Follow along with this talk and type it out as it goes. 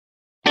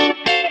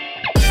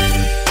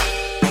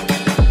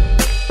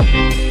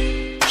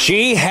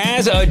She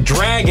has a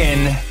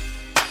dragon.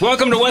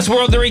 Welcome to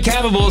Westworld The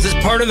Recapables. It's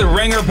part of the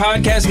Ringer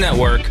Podcast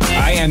Network.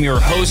 I am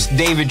your host,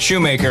 David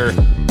Shoemaker.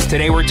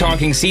 Today we're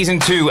talking Season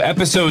 2,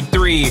 Episode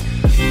 3,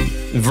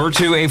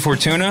 Virtù e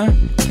Fortuna.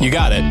 You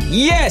got it.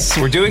 Yes!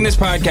 We're doing this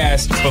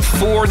podcast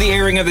before the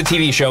airing of the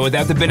TV show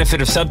without the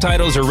benefit of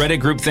subtitles or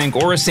Reddit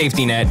groupthink or a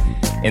safety net.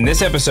 In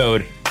this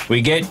episode, we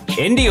get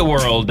India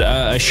World,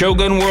 a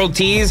Shogun World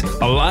tease,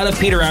 a lot of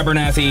Peter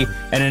Abernathy,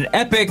 and an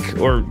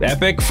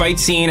epic fight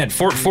scene at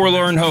Fort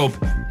Forlorn Hope,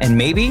 and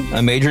maybe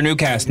a major new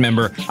cast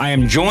member. I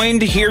am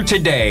joined here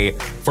today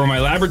for my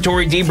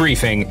laboratory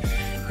debriefing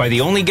by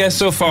the only guest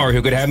so far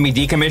who could have me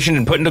decommissioned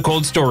and put into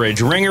cold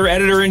storage, Ringer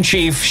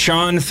Editor-in-Chief,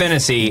 Sean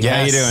Fennessy. Yes,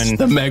 how you doing?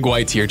 The Meg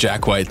White's here,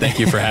 Jack White. Thank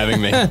you for having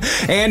me.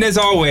 And as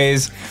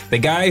always, the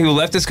guy who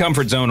left his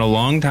comfort zone a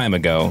long time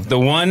ago, the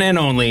one and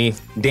only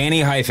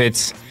Danny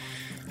Heifetz.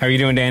 How are you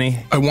doing, Danny?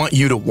 I want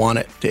you to want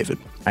it, David.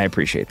 I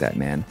appreciate that,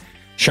 man.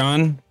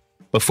 Sean,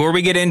 before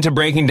we get into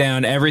breaking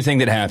down everything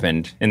that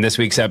happened in this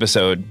week's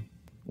episode,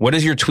 what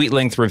is your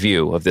tweet-length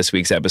review of this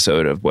week's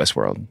episode of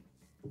Westworld?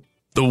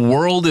 The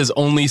world is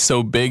only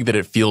so big that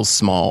it feels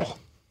small.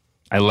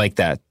 I like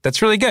that.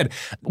 That's really good.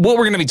 What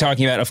we're going to be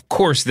talking about, of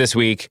course, this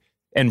week,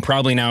 and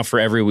probably now for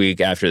every week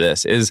after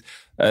this, is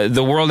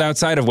the world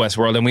outside of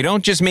Westworld. And we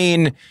don't just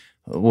mean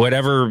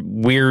whatever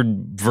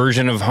weird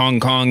version of Hong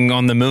Kong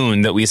on the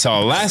moon that we saw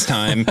last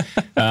time,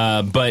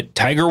 but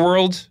Tiger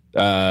World,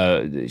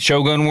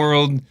 Shogun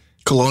World,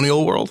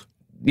 Colonial World.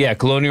 Yeah,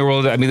 Colonial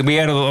World. I mean, we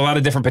had a lot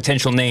of different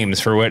potential names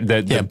for what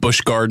the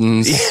Busch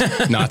Gardens,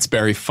 Knott's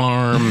Berry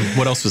Farm.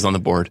 What else was on the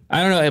board?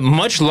 I don't know.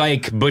 Much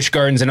like Busch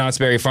Gardens and Knott's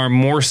Berry Farm,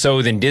 more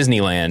so than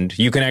Disneyland,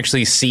 you can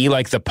actually see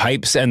like the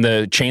pipes and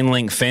the chain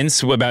link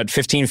fence about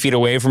 15 feet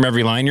away from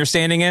every line you're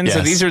standing in.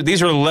 Yes. So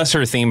these are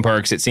lesser theme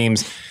parks, it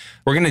seems.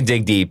 We're going to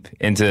dig deep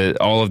into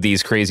all of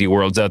these crazy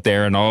worlds out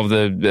there and all of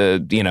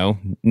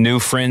the new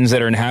friends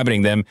that are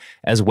inhabiting them,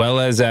 as well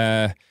as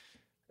a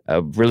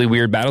really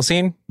weird battle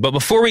scene. But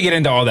before we get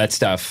into all that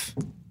stuff,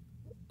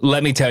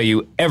 let me tell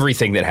you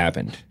everything that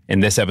happened in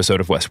this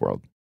episode of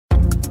Westworld.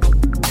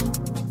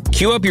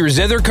 Cue up your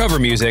zither cover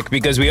music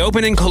because we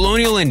open in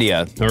colonial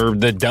India, or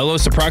the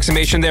Delos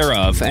approximation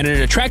thereof, and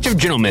an attractive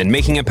gentleman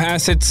making a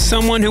pass at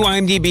someone who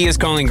IMDb is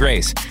calling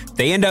Grace.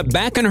 They end up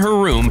back in her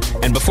room,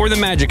 and before the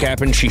magic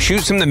happens, she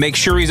shoots him to make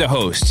sure he's a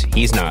host.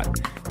 He's not.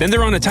 Then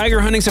they're on a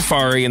tiger hunting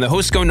safari, and the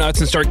hosts go nuts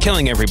and start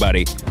killing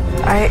everybody.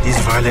 These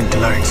violent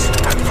delights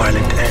have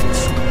violent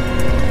ends.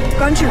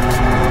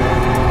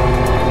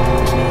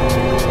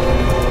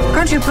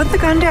 Can't you put the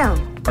gun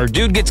down? Our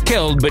dude gets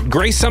killed, but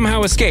Grace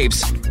somehow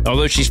escapes,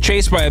 although she's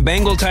chased by a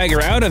Bengal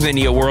tiger out of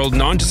India World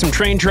and onto some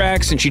train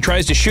tracks, and she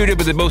tries to shoot it,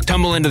 but they both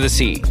tumble into the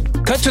sea.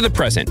 Cut to the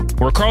present,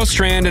 where Carl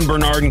Strand and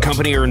Bernard and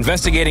company are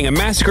investigating a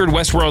massacred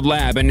Westworld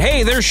lab, and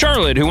hey, there's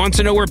Charlotte, who wants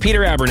to know where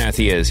Peter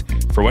Abernathy is.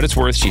 For what it's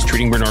worth, she's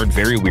treating Bernard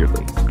very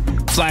weirdly.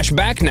 Flash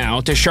back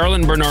now to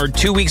Charlotte and Bernard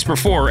 2 weeks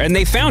before, and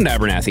they found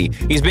Abernathy.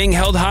 He's being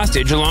held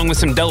hostage along with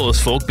some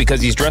Delos folk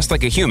because he's dressed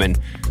like a human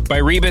by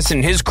Rebus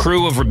and his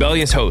crew of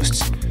rebellious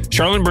hosts.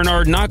 Charlotte and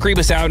Bernard knock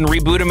Rebus out and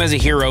reboot him as a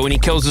hero, and he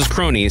kills his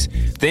cronies.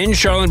 Then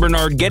Charlotte and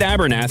Bernard get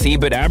Abernathy,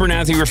 but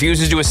Abernathy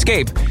refuses to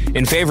escape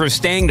in favor of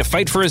staying to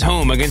fight for his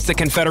home against the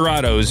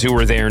Confederados who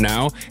are there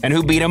now, and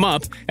who beat him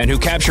up, and who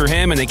capture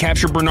him, and they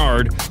capture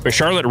Bernard, but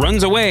Charlotte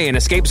runs away and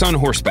escapes on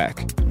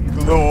horseback.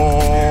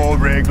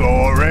 Glory,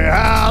 glory,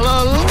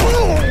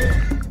 hallelujah.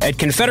 At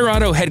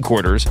Confederado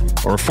headquarters,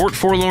 or Fort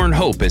Forlorn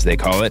Hope as they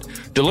call it,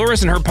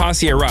 Dolores and her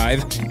posse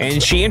arrive,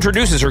 and she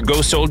introduces her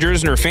ghost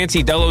soldiers and her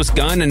fancy Delos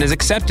gun and is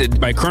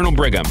accepted by Colonel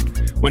Brigham.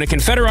 When a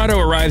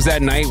Confederado arrives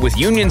that night with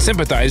Union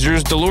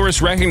sympathizers,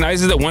 Dolores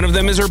recognizes that one of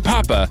them is her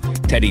papa.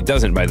 Teddy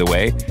doesn't, by the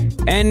way.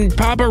 And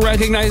Papa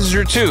recognizes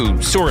her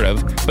too, sort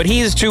of, but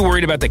he is too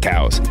worried about the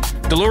cows.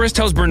 Dolores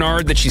tells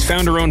Bernard that she's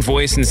found her own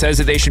voice and says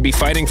that they should be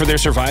fighting for their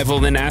survival,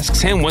 then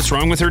asks him what's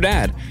wrong with her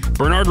dad.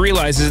 Bernard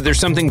realizes that there's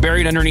something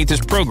buried underneath his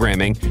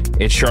programming.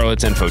 It's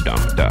Charlotte's info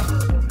dump. Duh.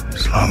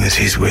 As long as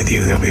he's with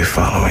you, they'll be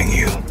following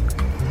you.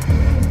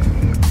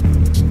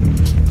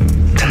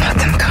 Then let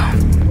them come.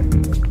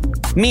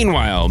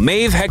 Meanwhile,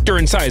 Maeve, Hector,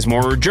 and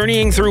Sizemore are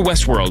journeying through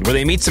Westworld, where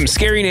they meet some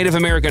scary Native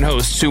American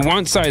hosts who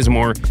want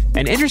Sizemore,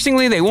 and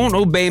interestingly, they won't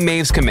obey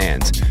Maeve's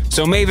commands.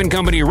 So Maeve and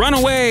company run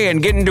away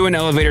and get into an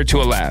elevator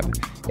to a lab.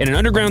 In an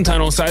underground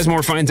tunnel,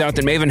 Sizemore finds out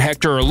that Maeve and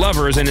Hector are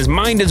lovers, and his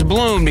mind is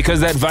blown because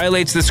that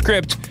violates the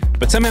script,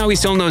 but somehow he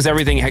still knows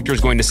everything Hector's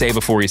going to say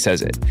before he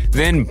says it.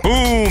 Then,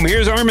 boom,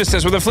 here's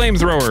Armistice with a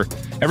flamethrower.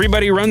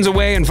 Everybody runs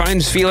away and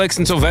finds Felix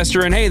and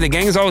Sylvester, and hey, the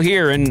gang's all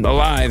here and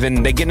alive,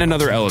 and they get in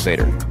another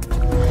elevator.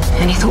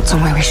 Any thoughts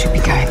on where we should be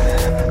going?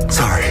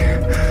 Sorry,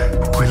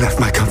 we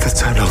left my comfort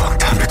zone a long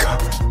time ago.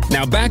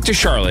 Now back to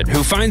Charlotte,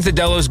 who finds the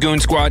Delos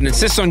Goon Squad and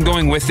insists on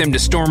going with them to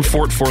storm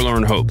Fort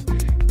Forlorn Hope.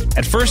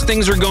 At first,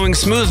 things are going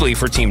smoothly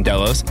for Team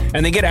Delos,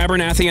 and they get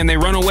Abernathy and they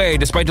run away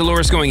despite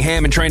Dolores going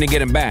ham and trying to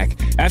get him back.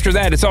 After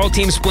that, it's all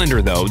Team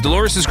Splinter, though.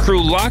 Dolores'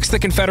 crew locks the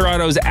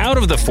Confederados out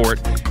of the fort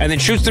and then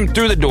shoots them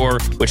through the door,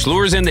 which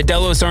lures in the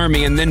Delos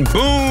army, and then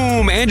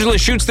boom! Angela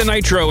shoots the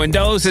nitro, and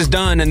Delos is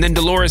done, and then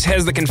Dolores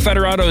has the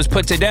Confederados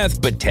put to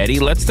death, but Teddy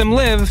lets them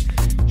live.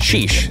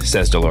 Sheesh,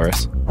 says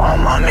Dolores. All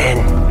my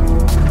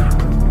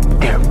men,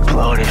 their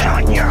blood is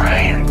on your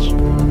hands.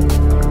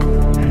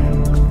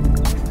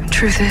 The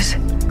truth is,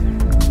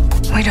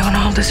 we don't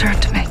all deserve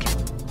to make it.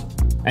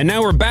 And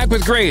now we're back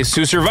with Grace,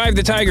 who survived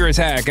the tiger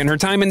attack and her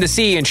time in the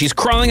sea, and she's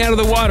crawling out of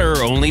the water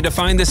only to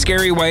find the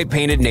scary white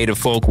painted native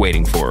folk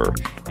waiting for her.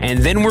 And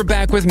then we're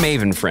back with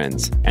Maeve and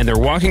friends, and they're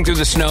walking through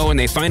the snow and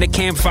they find a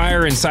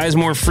campfire, and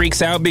Sizemore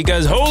freaks out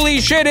because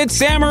holy shit, it's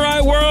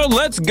Samurai World,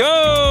 let's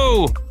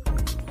go!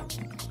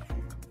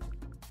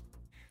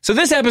 So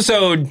this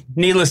episode,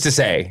 needless to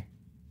say,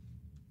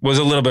 was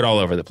a little bit all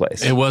over the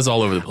place. It was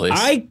all over the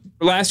place.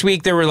 Last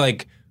week there were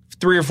like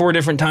 3 or 4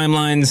 different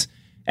timelines,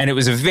 and it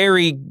was a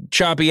very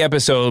choppy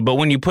episode, but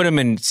when you put them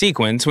in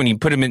sequence, when you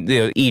put them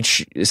in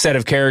each set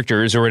of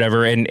characters or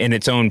whatever in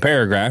its own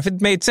paragraph,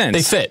 it made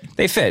sense.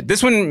 They fit.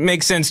 This one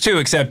makes sense too,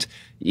 except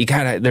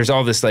there's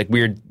all this like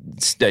weird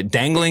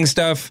dangling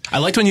stuff. I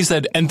liked when you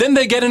said, and then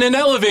they get in an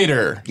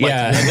elevator.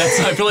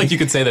 I feel like you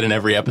could say that in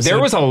every episode. There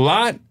was a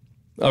lot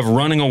of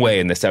running away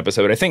in this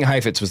episode. I think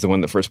Heifetz was the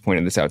one that first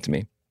pointed this out to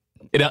me.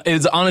 It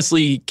is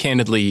honestly,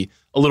 candidly,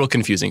 a little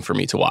confusing for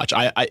me to watch.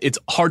 It's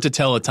hard to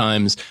tell at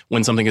times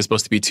when something is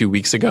supposed to be 2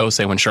 weeks ago,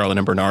 say when Charlotte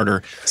and Bernard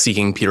are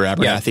seeking Peter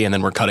Abernathy, and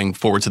then we're cutting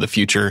forward to the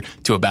future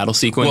to a battle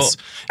sequence.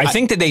 Well, I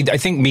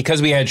think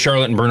because we had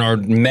Charlotte and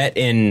Bernard met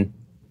in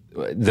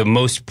the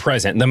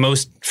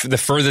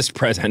furthest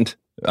present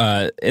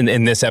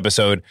in this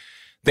episode,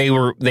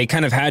 they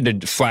kind of had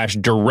to flash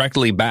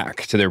directly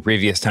back to their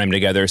previous time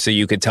together, so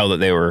you could tell that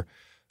they were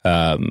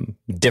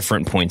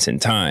different points in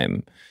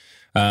time.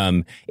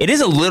 It is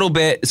a little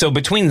bit, so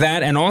between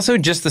that and also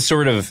just the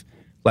sort of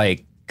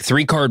like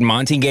 3-card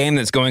Monty game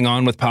that's going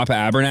on with Papa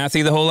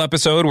Abernathy the whole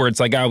episode, where it's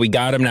like, we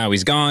got him, now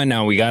he's gone,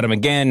 now we got him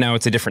again, now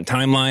it's a different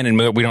timeline and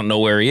we don't know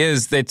where he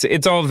is.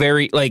 It's all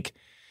very like,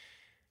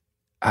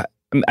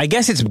 I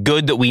guess it's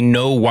good that we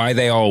know why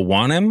they all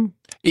want him.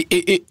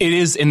 It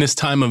is in this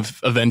time of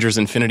Avengers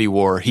Infinity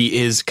War. He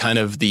is kind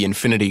of the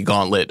Infinity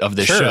Gauntlet of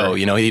this show.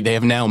 You know, they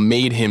have now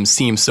made him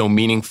seem so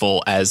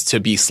meaningful as to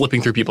be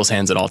slipping through people's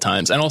hands at all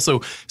times, and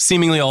also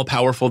seemingly all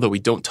powerful, though we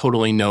don't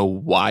totally know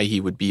why he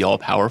would be all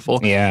powerful.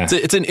 Yeah,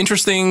 it's an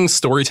interesting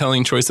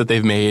storytelling choice that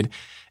they've made.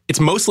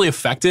 It's mostly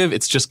effective.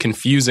 It's just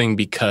confusing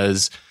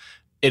because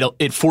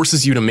it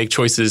forces you to make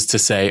choices to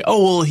say,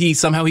 oh, well, he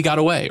got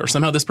away, or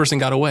somehow this person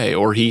got away,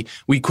 or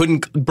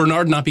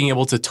Bernard not being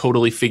able to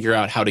totally figure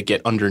out how to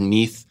get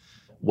underneath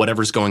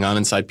whatever's going on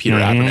inside Peter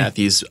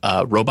Abernathy's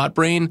robot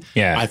brain.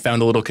 Yeah. I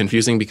found a little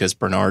confusing because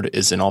Bernard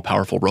is an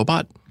all-powerful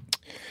robot.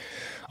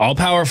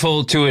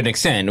 All-powerful to an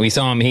extent. We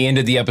saw him, he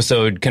ended the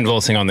episode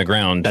convulsing on the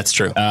ground. That's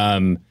true.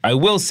 I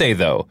will say,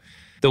 though,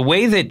 the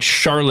way that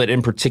Charlotte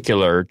in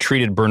particular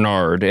treated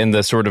Bernard in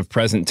the sort of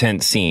present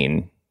tense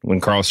scene when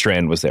Carl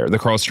Strand was there, the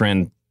Carl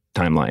Strand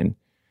timeline,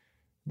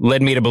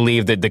 led me to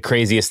believe that the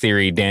craziest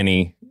theory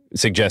Danny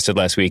suggested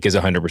last week is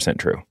 100%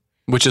 true.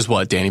 Which is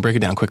what? Danny, break it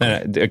down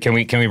quickly. Can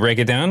we break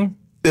it down?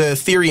 The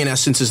theory, in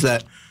essence, is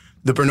that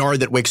the Bernard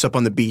that wakes up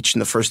on the beach in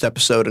the first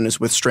episode and is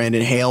with Strand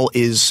and Hale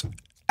is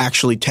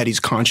actually Teddy's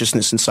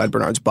consciousness inside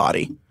Bernard's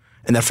body,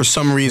 and that for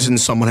some reason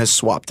someone has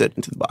swapped it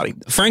into the body.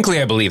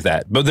 Frankly, I believe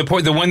that. But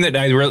the one that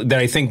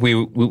I think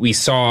we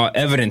saw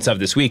evidence of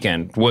this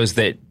weekend was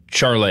that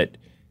Charlotte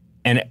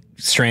and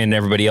Strand and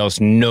everybody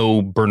else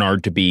know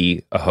Bernard to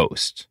be a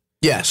host.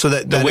 Yeah, so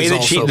that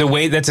the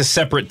way that's a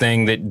separate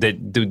thing that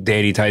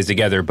Daddy ties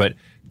together, but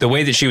the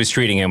way that she was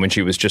treating him when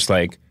she was just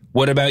like,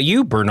 "What about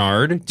you,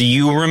 Bernard? Do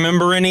you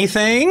remember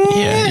anything?"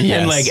 Yeah, yes.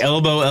 And like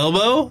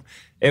elbow.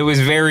 It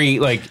was very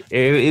like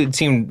it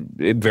seemed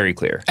very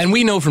clear. And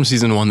we know from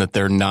season 1 that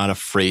they're not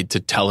afraid to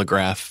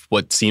telegraph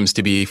what seems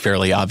to be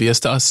fairly obvious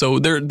to us. So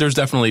there's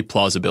definitely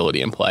plausibility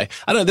in play.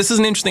 I don't know. This is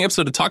an interesting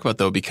episode to talk about,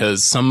 though,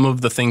 because some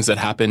of the things that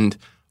happened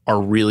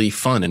are really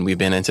fun and we've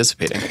been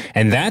anticipating.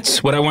 And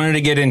that's what I wanted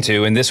to get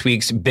into in this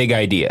week's big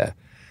idea.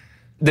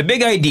 The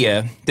big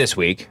idea this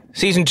week,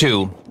 season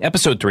 2,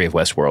 episode 3 of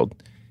Westworld,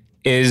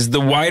 is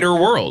the wider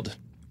world.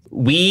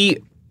 We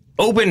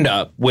opened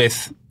up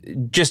with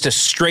just a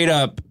straight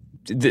up,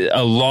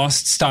 a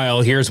Lost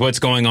style, here's what's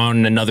going on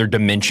in another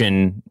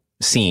dimension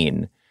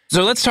scene.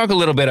 So let's talk a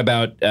little bit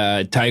about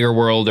Tiger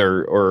World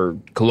or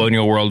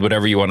Colonial World,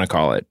 whatever you want to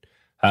call it.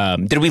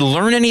 Did we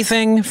learn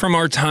anything from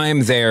our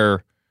time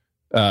there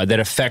that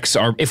affects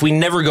if we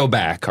never go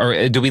back,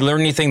 or do we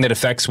learn anything that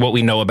affects what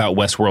we know about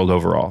Westworld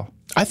overall?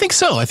 I think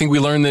so. I think we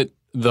learned that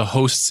the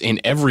hosts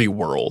in every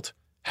world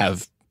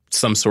have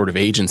some sort of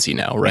agency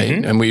now, right?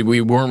 Mm-hmm. And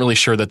we weren't really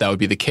sure that would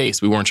be the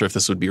case. We weren't sure if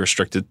this would be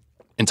restricted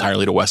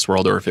entirely to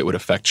Westworld or if it would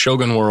affect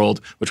Shogun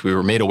World, which we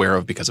were made aware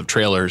of because of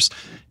trailers,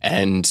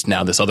 and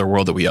now this other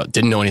world that we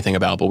didn't know anything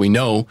about, but we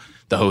know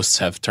the hosts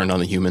have turned on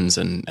the humans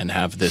and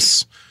have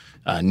this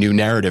new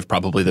narrative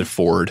probably that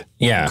Ford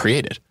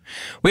created.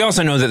 We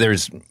also know that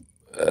there's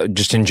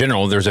just in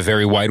general, there's a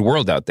very wide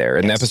world out there.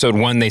 In episode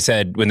 1, they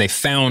said when they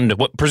found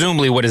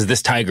presumably what is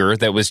this tiger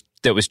that was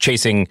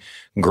chasing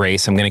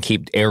Grace. I'm going to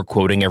keep air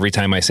quoting every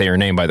time I say her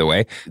name, by the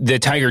way. The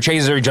tiger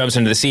chases her, jumps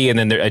into the sea, and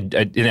then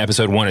in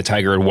episode 1, a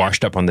tiger had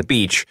washed up on the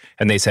beach,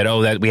 and they said,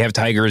 "Oh, that we have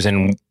tigers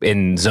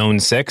in zone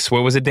 6."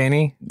 What was it,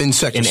 Danny? In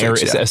section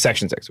 6,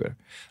 section 6. Whatever.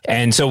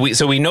 And so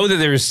we know that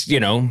there's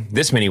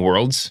this many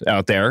worlds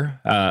out there.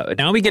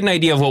 Now we get an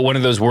idea of what one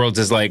of those worlds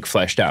is like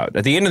fleshed out.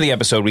 At the end of the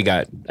episode, we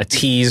got a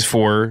tease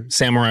for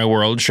Samurai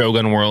World,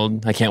 Shogun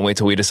World. I can't wait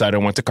till we decide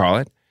on what to call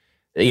it.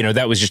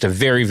 That was just a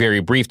very,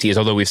 very brief tease,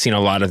 although we've seen a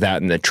lot of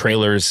that in the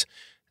trailers.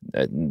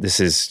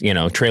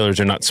 Trailers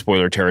are not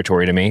spoiler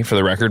territory to me, for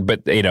the record,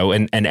 but,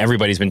 and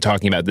everybody's been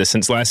talking about this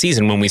since last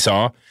season when we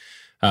saw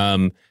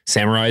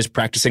samurais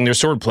practicing their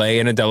swordplay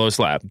in a Delos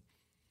lab.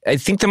 I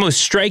think the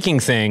most striking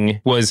thing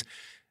was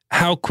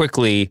how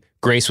quickly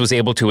Grace was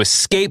able to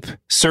escape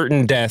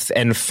certain death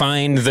and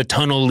find the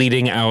tunnel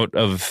leading out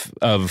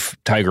of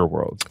Tiger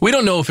World. We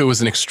don't know if it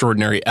was an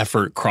extraordinary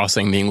effort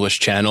crossing the English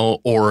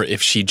Channel or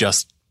if she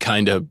just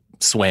kind of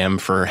swam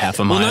for half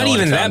a mile. Well, not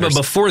even that, but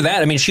before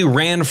that, I mean, she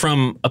ran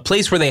from a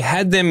place where they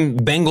had them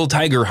Bengal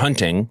tiger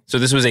hunting. So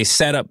this was a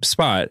set up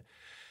spot.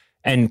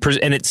 And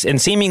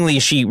seemingly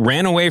she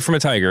ran away from a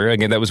tiger.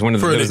 Again, that was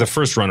that was the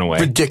first runaway.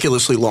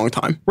 Ridiculously long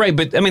time. Right,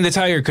 but I mean, the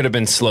tiger could have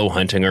been slow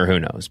hunting or who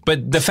knows.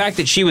 But the fact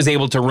that she was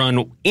able to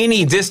run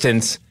any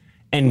distance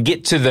and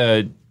get to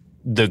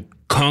the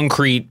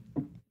concrete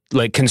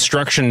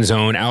construction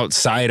zone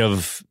outside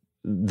of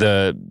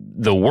the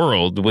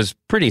world was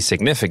pretty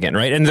significant,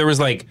 right? And there was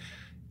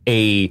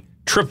a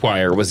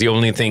tripwire was the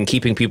only thing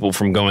keeping people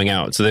from going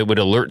out, so they would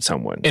alert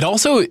someone. It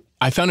also,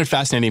 I found it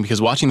fascinating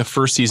because watching the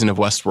first season of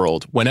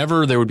Westworld,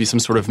 whenever there would be some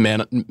sort of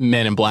man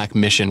in black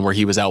mission where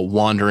he was out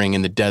wandering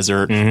in the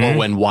desert, or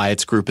when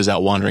Wyatt's group is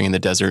out wandering in the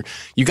desert,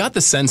 you got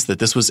the sense that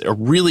this was a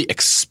really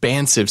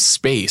expansive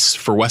space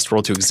for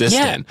Westworld to exist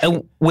in.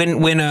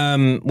 When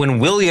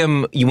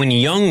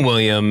young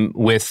William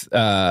with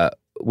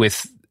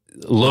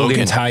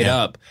Logan tied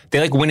up,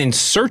 they went in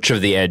search of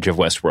the edge of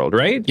Westworld,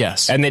 right?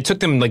 Yes. And it took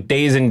them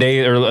days and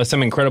days or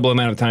some incredible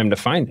amount of time to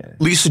find it.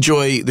 Lisa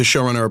Joy, the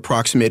showrunner,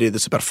 approximated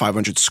it's about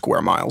 500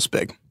 square miles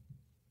big.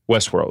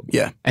 Westworld.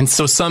 Yeah. And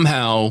so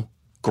somehow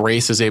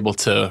Grace is able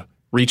to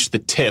reach the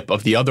tip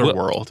of the other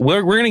world.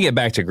 We're going to get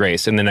back to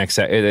Grace in the next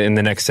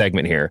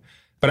segment here.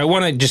 But I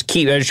want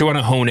to want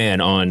to hone in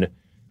on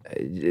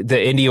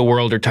the India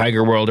world or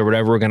Tiger World or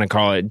whatever we're going to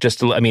call it.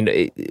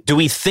 Do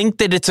we think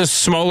that it's a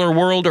smaller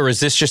world, or is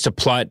this just a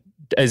plot?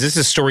 Is this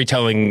a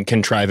storytelling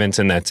contrivance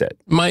and that's it?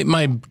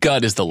 My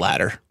gut is the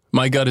latter.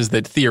 My gut is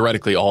that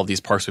theoretically all of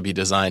these parks would be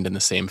designed in the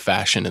same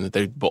fashion and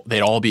that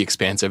they'd all be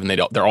expansive and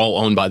they're all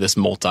owned by this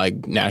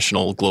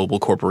multinational global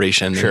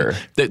corporation. Sure.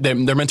 They're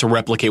meant to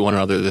replicate one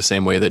another the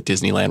same way that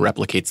Disneyland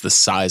replicates the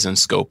size and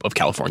scope of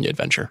California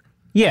Adventure.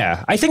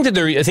 Yeah, I think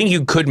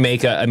you could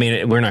make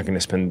we're not going to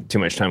spend too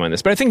much time on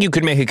this, but I think you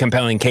could make a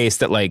compelling case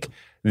that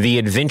the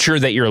adventure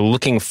that you're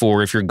looking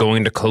for if you're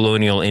going to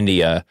colonial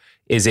India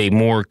is a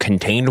more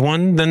contained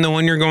one than the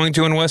one you're going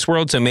to in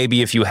Westworld. So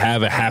maybe if you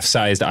have a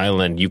half-sized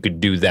island, you could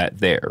do that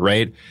there,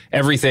 right?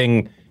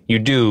 Everything you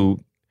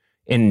do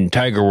in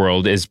Tiger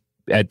World is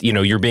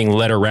you're being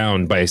led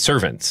around by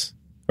servants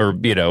or,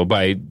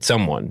 by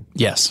someone.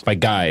 Yes. By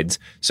guides.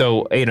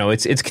 So,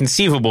 it's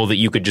conceivable that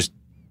you could just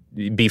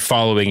be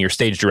following your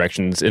stage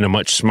directions in a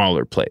much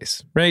smaller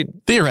place, right?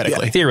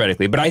 Theoretically. Yeah,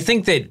 theoretically. But I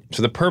think that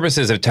for the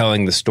purposes of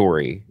telling the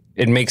story,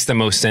 it makes the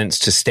most sense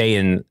to stay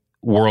in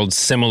worlds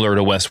similar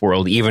to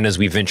Westworld, even as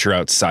we venture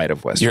outside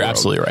of Westworld. You're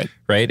absolutely right.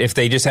 Right? If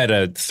they just had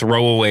a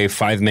throwaway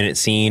 5-minute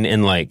scene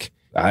in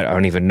I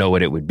don't even know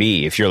what it would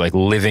be. If you're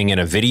living in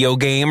a video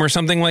game or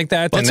something like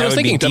that, then that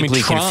would be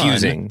deeply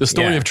confusing. The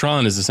story of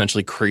Tron is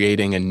essentially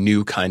creating a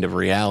new kind of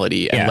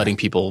reality and letting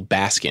people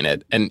bask in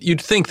it. And you'd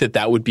think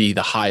that would be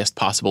the highest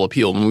possible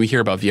appeal. When we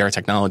hear about VR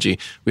technology,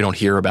 we don't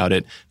hear about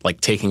it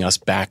taking us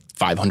back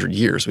 500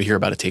 years. We hear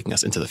about it taking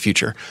us into the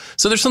future.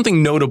 So there's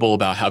something notable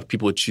about how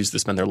people would choose to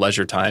spend their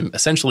leisure time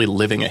essentially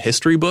living a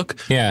history book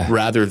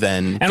rather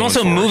than and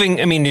also forward.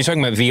 Moving. You're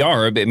talking about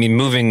VR,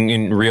 moving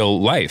in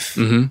real life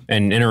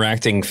and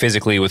interacting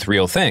physically with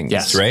real things.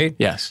 Yes. Right?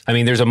 Yes.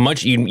 There's a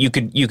much you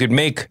could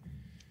make.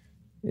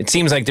 It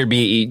seems like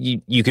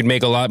you could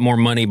make a lot more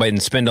money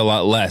and spend a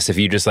lot less if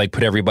you just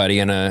put everybody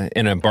in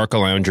a Barca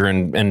lounger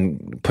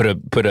and put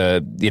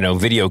a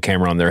video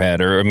camera on their head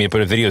or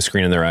put a video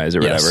screen in their eyes or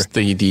whatever.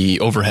 The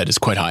overhead is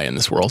quite high in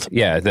this world.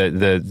 Yeah,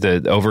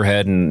 the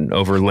overhead and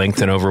over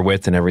length and over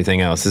width and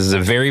everything else. This is a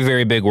very,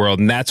 very big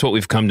world, and that's what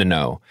we've come to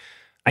know.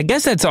 I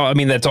guess that's all.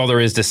 That's all there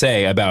is to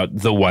say about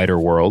the wider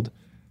world.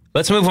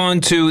 Let's move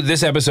on to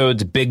this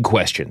episode's big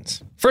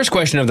questions. First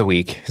question of the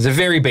week is a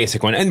very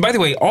basic one. And by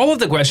the way, all of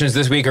the questions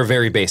this week are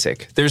very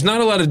basic. There's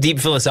not a lot of deep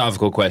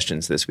philosophical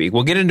questions this week.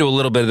 We'll get into a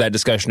little bit of that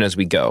discussion as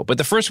we go. But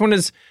the first one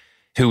is,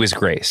 who is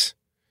Grace?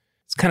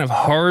 It's kind of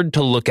hard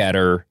to look at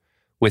her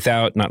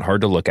not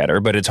hard to look at her,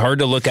 but it's hard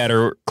to look at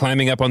her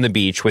climbing up on the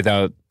beach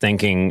without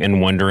thinking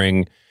and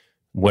wondering,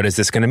 what is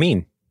this going to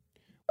mean?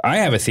 I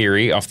have a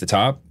theory off the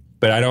top,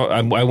 but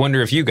I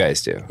wonder if you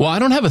guys do. Well, I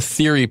don't have a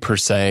theory per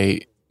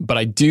se, but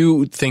I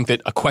do think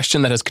that a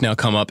question that has now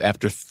come up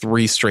after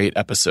 3 straight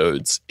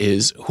episodes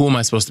is, who am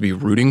I supposed to be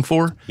rooting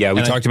for? Yeah,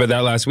 we talked about that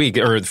last week,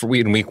 or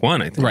in week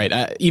 1, I think.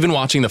 Right. Even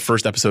watching the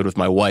first episode with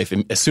my wife,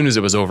 and as soon as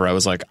it was over, I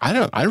was like, I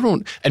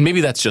don't, and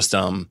maybe that's just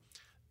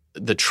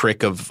the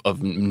trick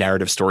of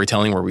narrative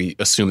storytelling where we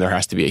assume there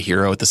has to be a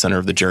hero at the center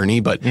of the journey.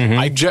 But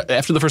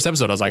after the first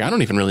episode, I was like, I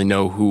don't even really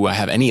know who I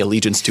have any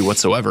allegiance to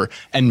whatsoever.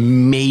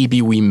 And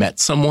maybe we met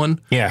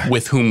someone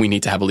with whom we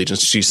need to have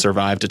allegiance. She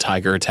survived a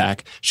tiger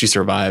attack. She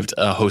survived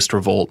a host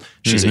revolt.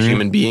 She's a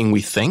human being,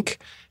 we think.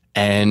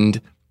 And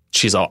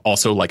she's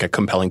also like a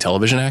compelling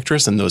television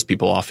actress, and those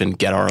people often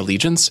get our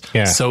allegiance.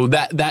 Yeah. So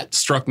that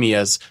struck me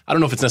as, I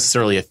don't know if it's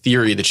necessarily a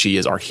theory that she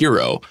is our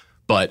hero,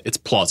 but it's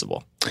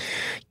plausible.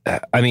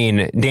 I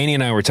mean, Danny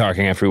and I were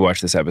talking after we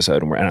watched this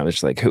episode, and I was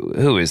just like,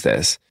 who is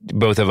this?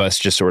 Both of us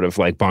just sort of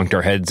like bonked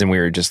our heads, and we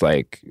were just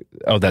like,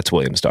 oh, that's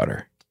William's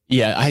daughter.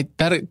 Yeah,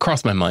 that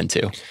crossed my mind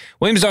too.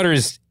 William's daughter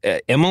is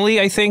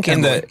Emily, I think.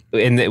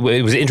 It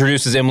was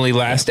introduced as Emily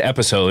last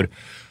episode.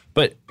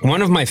 But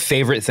one of my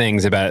favorite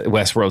things about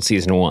Westworld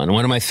season 1,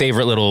 one of my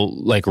favorite little,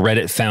 like,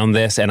 Reddit found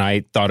this, and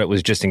I thought it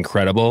was just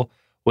incredible,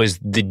 was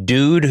the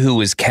dude who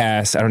was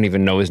cast, I don't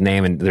even know his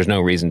name, and there's no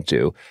reason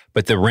to,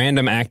 but the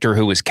random actor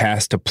who was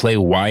cast to play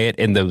Wyatt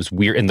in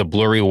the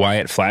blurry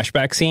Wyatt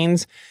flashback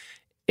scenes.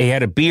 He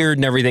had a beard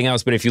and everything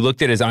else, but if you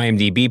looked at his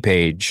IMDb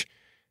page,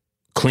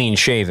 clean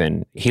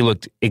shaven, he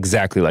looked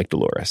exactly like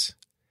Dolores.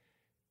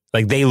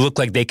 Like, they look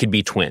like they could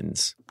be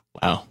twins.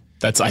 Wow.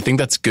 I think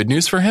that's good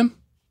news for him.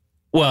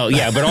 Well,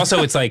 yeah, but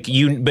also it's like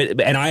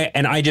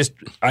I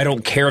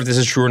don't care if this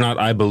is true or not.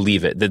 I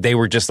believe it, that they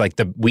were just like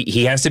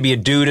he has to be a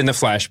dude in the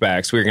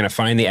flashbacks. We're going to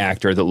find the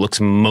actor that looks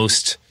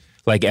most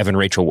like Evan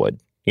Rachel Wood,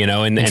 you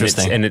know, and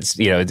it's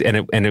you know,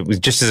 and it was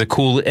just as a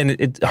cool, and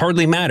it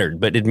hardly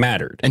mattered, but it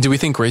mattered. And do we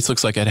think Grace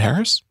looks like Ed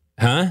Harris?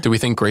 Huh? Do we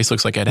think Grace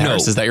looks like Ed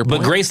Harris? Is that your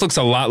point? But Grace looks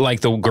a lot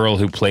like the girl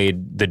who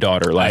played the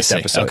daughter last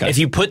episode. Okay.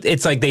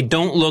 It's like they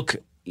don't look.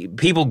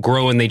 People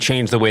grow and they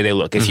change the way they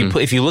look. If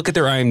you look at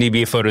their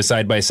IMDb photos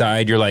side by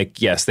side, you're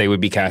like, yes, they would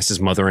be cast as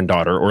mother and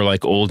daughter, or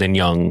like old and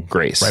young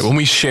Grace. Right. When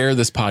we share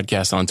this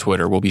podcast on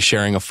Twitter, we'll be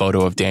sharing a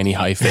photo of Danny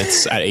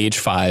Heifetz at age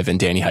 5 and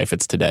Danny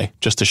Heifetz today,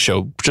 just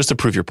to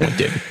prove your point,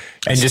 David.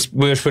 And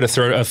we'll just put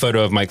a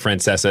photo of Mike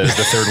Francesa as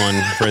the third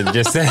one for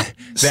just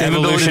the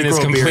evolution is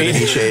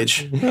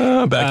complete.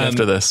 Back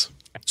after this.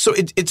 So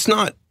it's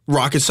not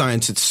rocket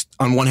science. It's,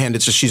 on one hand,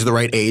 it's just she's the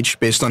right age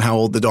based on how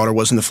old the daughter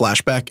was in the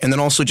flashback. And then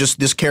also just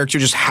this character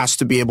just has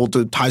to be able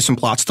to tie some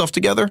plot stuff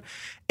together.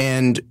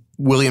 And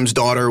William's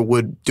daughter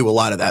would do a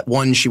lot of that.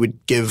 One, she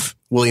would give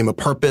William a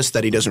purpose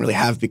that he doesn't really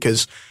have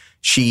because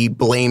she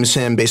blames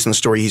him based on the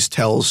story he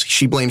tells.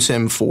 She blames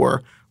him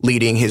for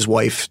leading his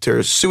wife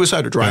to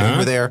suicide or driving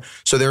her there.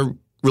 So their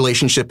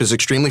relationship is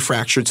extremely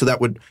fractured, so that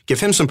would give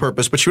him some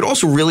purpose. But she would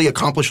also really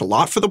accomplish a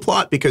lot for the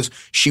plot because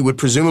she would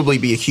presumably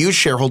be a huge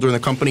shareholder in the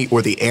company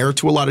or the heir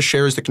to a lot of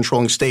shares, the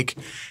controlling stake.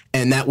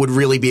 And that would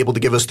really be able to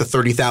give us the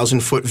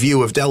 30,000-foot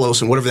view of Delos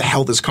and whatever the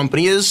hell this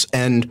company is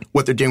and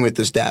what they're doing with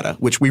this data,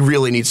 which we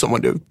really need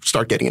someone to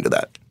start getting into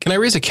that. Can I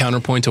raise a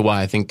counterpoint to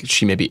why I think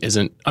she maybe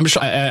isn't?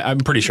 I'm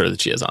pretty sure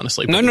that she is,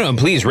 honestly. No,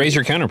 please raise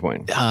your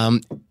counterpoint.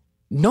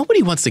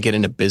 Nobody wants to get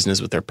into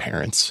business with their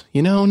parents.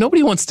 You know,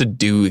 nobody wants to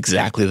do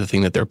exactly the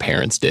thing that their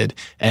parents did.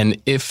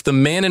 And if the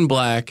man in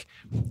black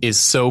is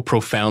so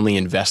profoundly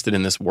invested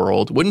in this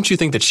world, wouldn't you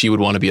think that she would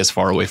want to be as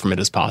far away from it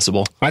as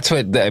possible? That's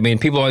what I mean.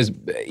 People always,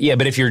 yeah.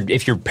 But if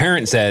your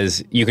parent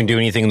says you can do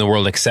anything in the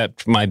world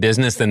except my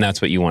business, then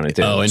that's what you want to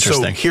do. Oh,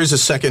 interesting. So here's a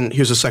second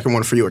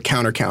one for you. A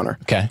counter.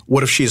 Okay.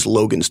 What if she's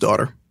Logan's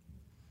daughter?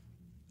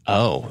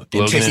 Oh,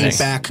 taking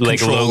back control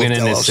like Logan of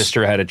and Delos. his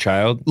sister had a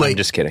child. I'm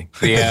just kidding.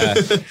 Yeah,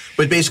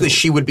 but basically,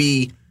 she would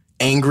be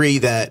angry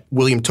that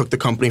William took the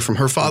company from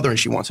her father, and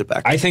she wants it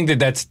back. I think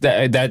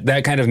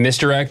that kind of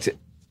misdirect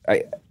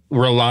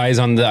relies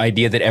on the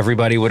idea that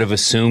everybody would have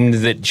assumed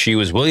that she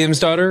was William's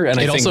daughter, and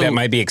I think that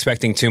might be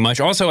expecting too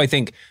much. Also, I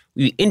think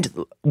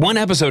one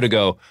episode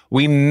ago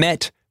we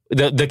met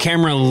the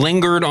camera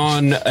lingered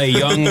on a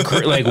young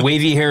like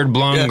wavy-haired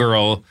blonde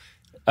girl.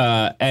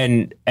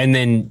 And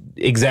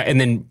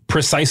then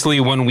precisely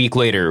 1 week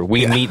later,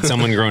 we meet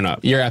someone grown up.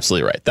 You're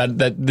absolutely right.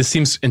 That this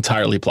seems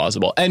entirely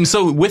plausible. And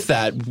so with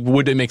that,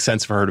 would it make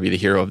sense for her to be the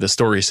hero of the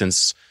story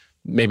since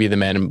maybe the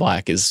man in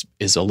black is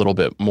a little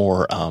bit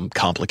more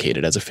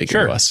complicated as a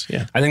figure to us?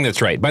 Yeah, I think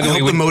that's right. By the I way,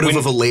 hope the motive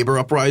of a labor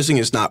uprising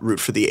is not root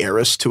for the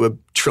heiress to $1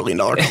 trillion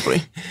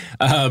company.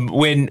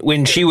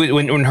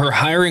 When her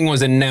hiring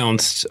was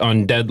announced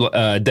on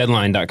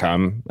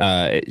Deadline.com,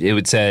 it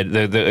would said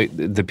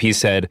the piece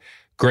said,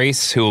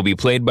 Grace, who will be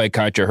played by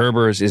Katja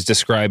Herbers, is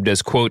described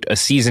as, quote, a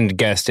seasoned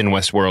guest in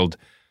Westworld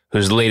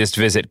whose latest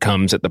visit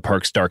comes at the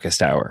park's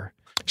darkest hour.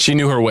 She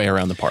knew her way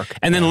around the park.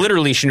 And then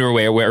literally she knew her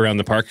way around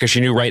the park because she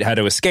knew right how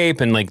to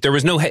escape. And like there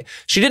was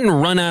she didn't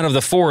run out of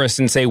the forest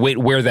and say, wait,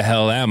 where the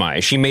hell am I?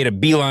 She made a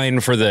beeline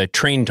for the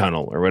train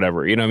tunnel or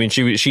whatever. You know, I mean,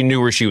 she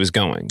knew where she was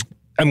going.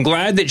 I'm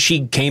glad that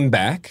she came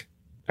back.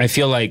 I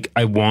feel like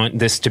I want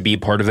this to be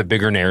part of a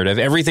bigger narrative.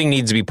 Everything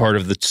needs to be part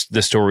of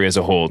the story as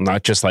a whole,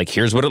 not just like,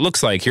 here's what it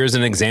looks like. Here's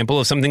an example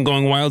of something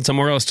going wild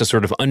somewhere else to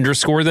sort of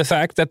underscore the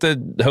fact that the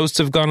hosts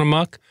have gone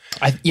amok.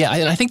 I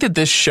think that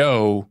this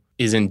show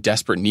is in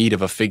desperate need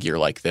of a figure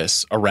like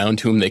this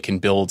around whom they can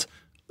build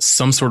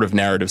some sort of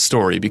narrative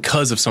story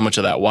because of so much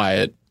of that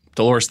Wyatt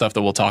Dolores stuff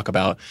that we'll talk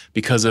about,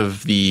 because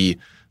of the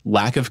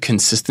lack of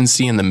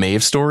consistency in the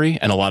Maeve story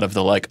and a lot of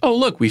the like, oh,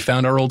 look, we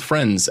found our old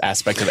friends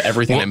aspect of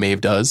everything that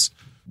Maeve does.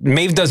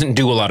 Maeve doesn't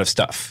do a lot of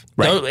stuff,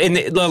 right? And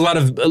a lot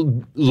of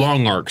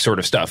long arc sort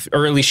of stuff,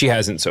 or at least she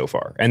hasn't so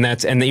far. And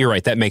you're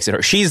right. That makes it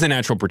hard. She's the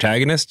natural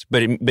protagonist,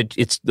 but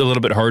it's a little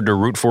bit hard to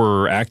root for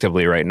her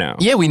actively right now.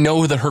 Yeah, we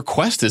know that her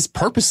quest is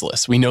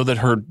purposeless. We know that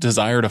her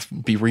desire to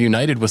be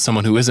reunited with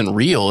someone who isn't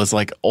real is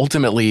like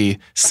ultimately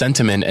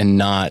sentiment and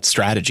not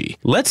strategy.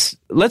 Let's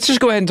just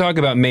go ahead and talk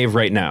about Maeve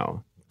right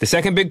now. The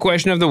second big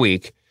question of the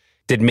week: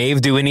 did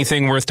Maeve do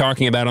anything worth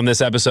talking about on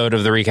this episode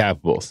of The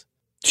Recapables?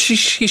 She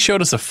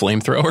showed us a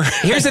flamethrower.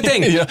 Here's the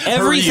thing: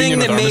 everything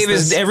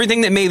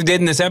that Maeve did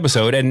in this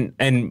episode,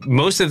 and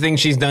most of the things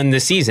she's done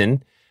this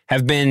season,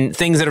 have been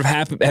things that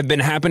have been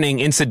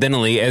happening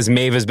incidentally as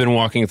Maeve has been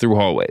walking through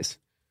hallways.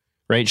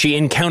 Right? She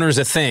encounters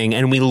a thing,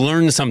 and we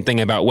learn something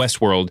about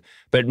Westworld.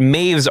 But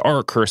Maeve's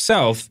arc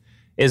herself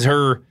is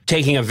her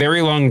taking a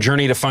very long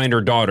journey to find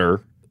her daughter.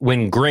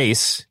 When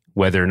Grace,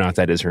 whether or not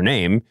that is her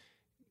name,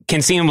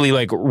 can seemingly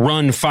like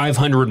run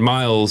 500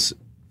 miles.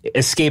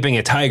 Escaping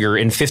a tiger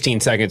in 15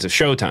 seconds of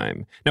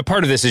showtime. Now,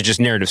 part of this is just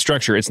narrative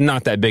structure. It's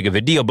not that big of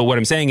a deal. But what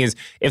I'm saying is,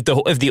 if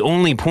the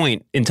only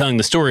point in telling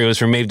the story was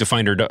for Maeve to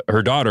find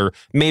her daughter,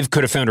 Maeve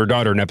could have found her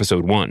daughter in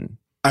episode 1.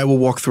 I will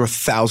walk through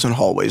 1,000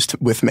 hallways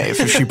with Maeve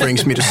if she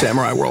brings me to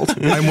Samurai World.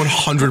 I'm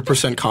 100%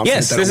 confident.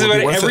 Yes, that this is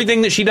what everything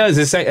it. that she does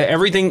is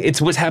everything. It's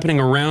what's happening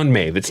around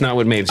Maeve. It's not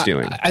what Maeve's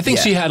doing. I think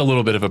she had a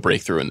little bit of a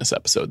breakthrough in this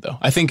episode, though.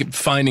 I think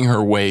finding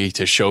her way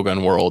to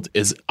Shogun World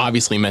is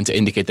obviously meant to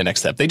indicate the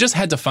next step. They just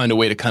had to find a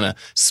way to kind of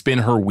spin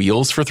her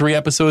wheels for 3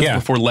 episodes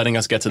before letting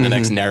us get to the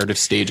next narrative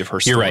stage of her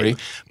story. You're right.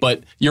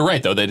 But you're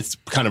right, though, that it's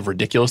kind of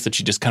ridiculous that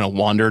she just kind of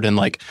wandered and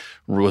like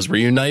was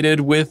reunited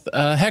with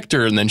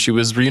Hector, and then she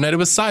was reunited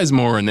with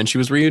Sizemore, and then she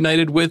was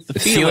reunited with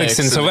Felix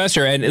and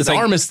Sylvester, and it's like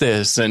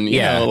Armistice, and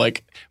you know,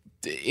 like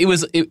it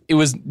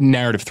was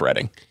narrative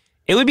threading.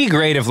 It would be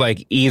great if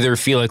like either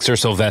Felix or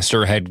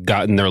Sylvester had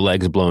gotten their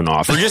legs blown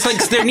off, or just like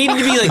there needed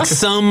to be like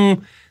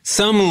some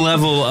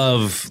level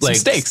of like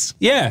stakes.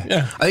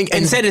 Yeah. I think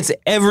instead it's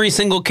every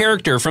single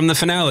character from the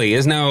finale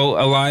is now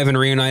alive and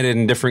reunited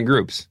in different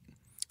groups.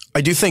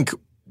 I do think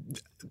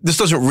this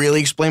doesn't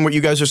really explain what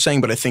you guys are saying,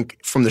 but I think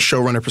from the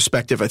showrunner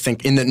perspective, I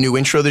think in the new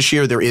intro this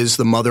year, there is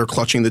the mother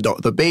clutching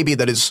the baby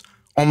that is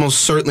almost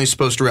certainly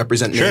supposed to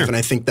represent Maeve. And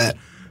I think that,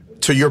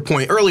 to your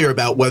point earlier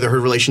about whether her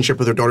relationship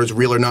with her daughter is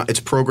real or not, it's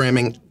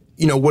programming.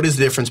 You know, what is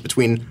the difference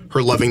between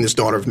her loving this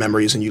daughter of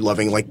memories and you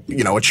loving, like,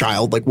 you know, a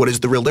child? Like, what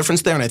is the real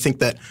difference there? And I think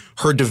that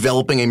her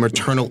developing a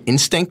maternal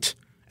instinct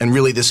and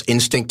really this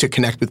instinct to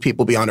connect with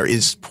people beyond her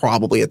is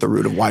probably at the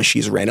root of why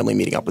she's randomly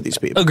meeting up with these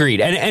people.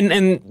 Agreed.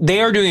 And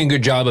they are doing a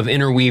good job of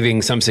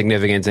interweaving some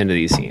significance into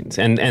these scenes.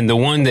 And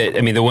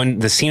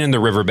the scene in the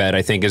riverbed,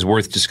 I think, is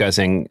worth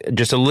discussing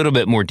just a little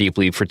bit more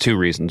deeply for 2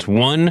 reasons.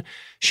 One,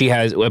 she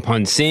has,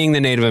 upon seeing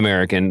the Native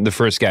American, the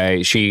first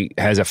guy, she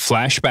has a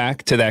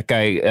flashback to that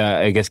guy,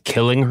 I guess,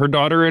 killing her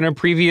daughter in a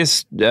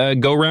previous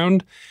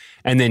go-round.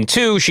 And then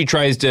 2, she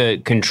tries to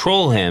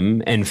control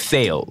him and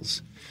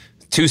fails.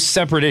 2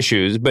 separate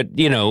issues, but,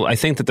 you know, I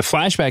think that the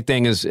flashback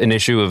thing is an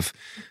issue of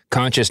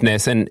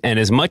consciousness, and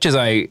as much as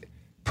I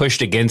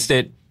pushed against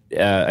it,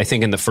 I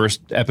think in the first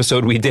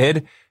episode we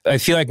did, I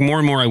feel like more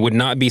and more I would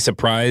not be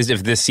surprised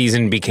if this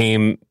season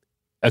became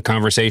a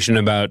conversation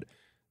about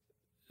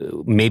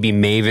maybe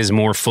Maeve is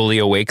more fully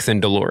awake than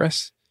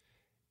Dolores.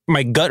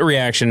 My gut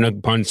reaction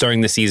upon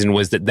starting the season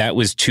was that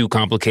was too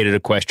complicated a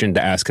question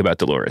to ask about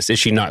Dolores. Is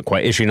she not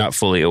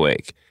fully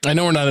awake? I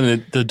know we're not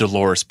in the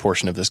Dolores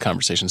portion of this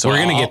conversation, so we're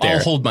going to get there.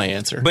 I'll hold my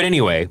answer. But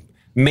anyway,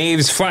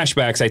 Maeve's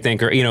flashbacks, I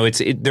think, are, you know,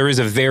 there is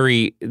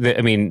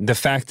the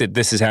fact that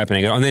this is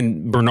happening, and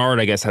then Bernard,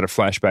 I guess, had a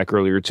flashback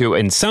earlier too,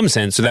 in some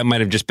sense, so that might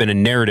have just been a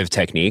narrative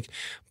technique.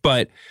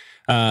 But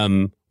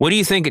what do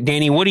you think,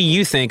 Danny? What do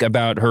you think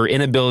about her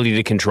inability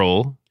to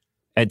control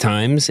at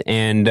times,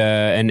 and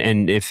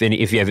if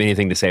you have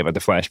anything to say about the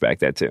flashback,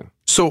 that too?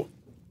 So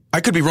I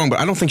could be wrong, but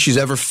I don't think she's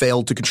ever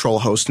failed to control a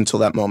host until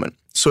that moment.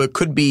 So it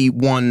could be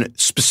one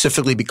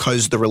specifically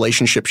because the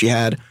relationship she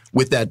had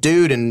with that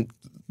dude and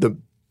the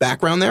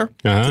background there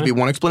could be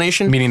one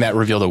explanation. Meaning that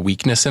revealed a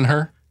weakness in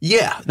her?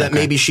 Yeah, that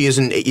maybe she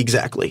isn't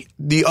exactly.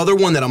 The other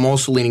one that I'm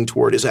also leaning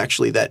toward is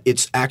actually that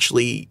it's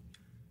actually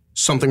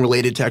something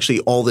related to actually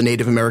all the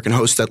Native American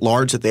hosts at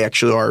large, that they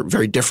actually are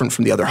very different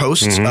from the other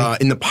hosts.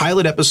 In the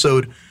pilot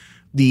episode,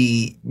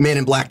 the Man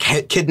in Black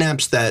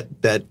kidnaps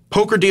that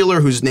poker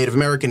dealer who's Native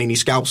American, and he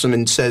scalps him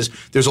and says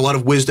there's a lot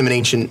of wisdom in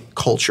ancient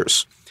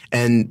cultures.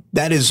 And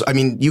that is, I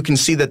mean, you can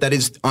see that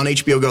is on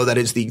HBO Go. That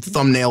is the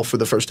thumbnail for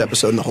the first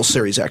episode in the whole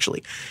series,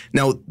 actually.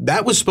 Now,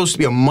 that was supposed to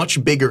be a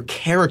much bigger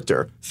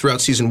character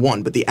throughout season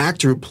 1, but the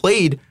actor who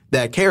played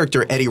that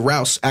character, Eddie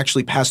Rouse,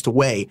 actually passed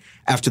away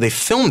after they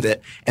filmed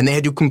it, and they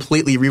had to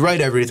completely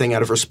rewrite everything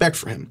out of respect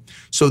for him.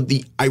 So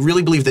I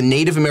really believe the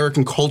Native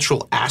American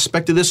cultural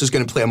aspect of this is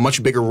going to play a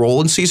much bigger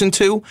role in season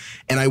 2,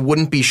 and I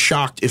wouldn't be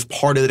shocked if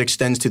part of it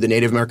extends to the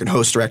Native American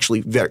hosts are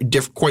actually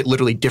quite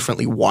literally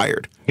differently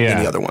wired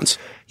than the other ones.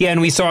 Yeah,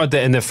 and we saw it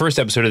in the first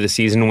episode of the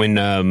season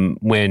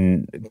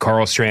when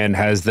Carl Strand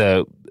has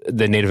the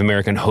Native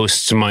American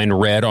host's mind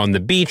read on the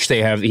beach. He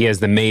has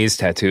the maze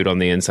tattooed on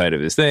the inside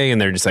of his thing,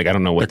 and they're just like, I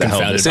don't know what the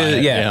hell this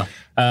is. Yeah.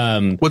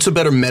 What's a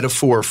better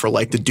metaphor for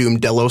like the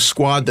Doomed Delos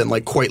squad than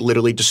like quite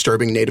literally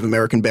disturbing Native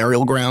American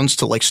burial grounds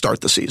to like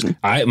start the season?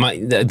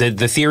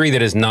 The theory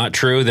that is not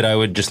true that I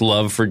would just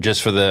love for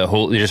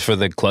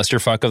the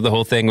clusterfuck of the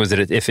whole thing was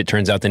that if it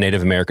turns out the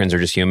Native Americans are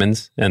just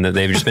humans and that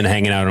they've just been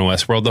hanging out in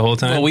Westworld the whole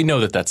time. Well, we know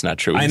that that's not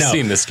true. We've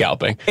seen the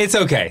scalping. It's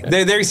okay.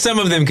 There's some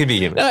of them could be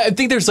human. I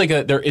think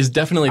there is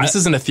definitely, this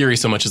isn't a theory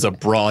so much as a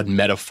broad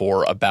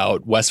metaphor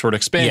about Westward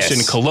expansion,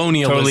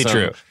 colonialism, totally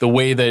true. The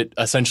way that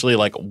essentially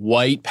like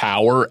white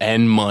power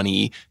and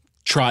money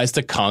tries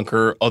to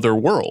conquer other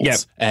worlds. Yep.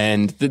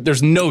 And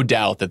there's no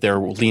doubt that they're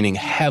leaning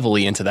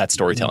heavily into that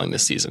storytelling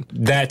this season.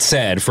 That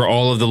said, for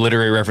all of the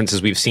literary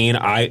references we've seen,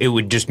 it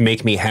would just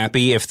make me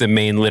happy if the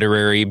main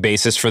literary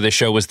basis for the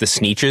show was the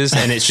Sneetches,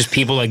 and it's just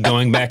people like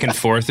going back and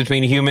forth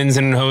between humans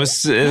and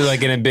hosts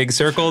like in a big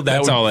circle.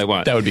 That's all I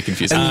want. That would be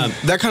confusing.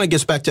 That kind of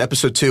gets back to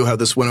episode 2, how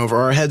this went over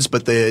our heads,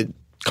 but the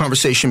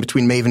conversation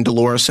between Maeve and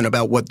Dolores and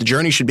about what the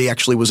journey should be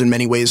actually was in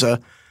many ways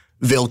a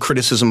veiled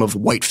criticism of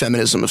white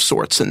feminism of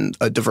sorts and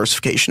a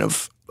diversification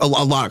of a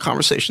lot of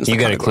conversations. You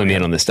got to clue me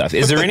in on this stuff.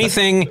 Is there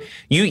anything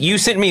you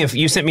sent me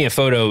a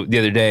photo the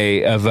other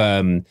day of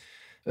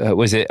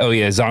was it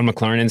Zahn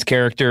McClarnon's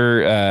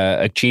character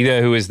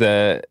Achida, who is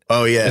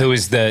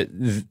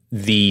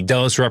the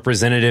Delos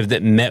representative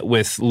that met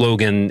with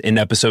Logan in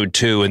episode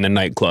 2 in the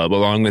nightclub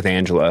along with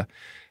Angela,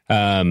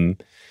 who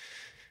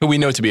we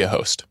know to be a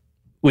host.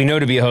 We know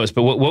to be a host,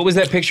 but what was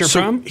that picture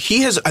from? I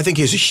think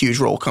he has a huge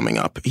role coming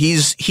up.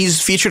 He's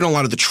featured in a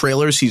lot of the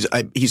trailers. He's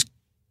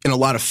in a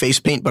lot of face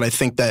paint, but I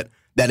think that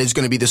is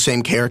going to be the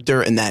same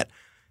character, and that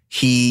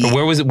he.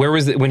 Where was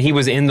it when he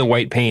was in the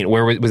white paint?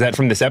 Where was that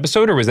from this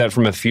episode, or was that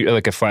from a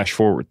flash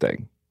forward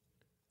thing?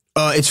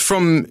 It's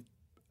from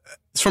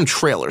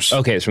trailers.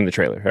 Okay, it's from the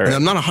trailer. All right. And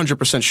I'm not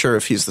 100% sure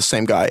if he's the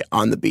same guy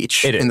on the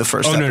beach in the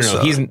first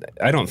episode. No.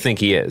 I don't think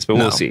he is, but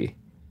we'll see.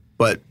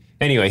 But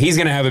anyway, he's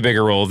going to have a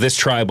bigger role. This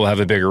tribe will have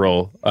a bigger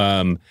role.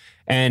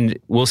 And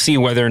we'll see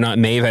whether or not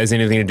Maeve has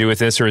anything to do with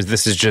this, or is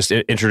this just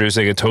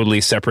introducing a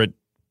totally separate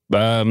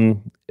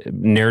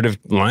narrative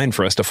line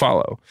for us to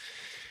follow.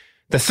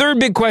 The third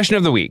big question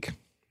of the week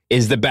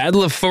is the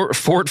Battle of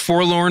Fort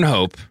Forlorn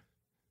Hope.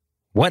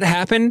 What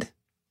happened?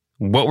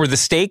 What were the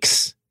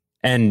stakes?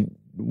 And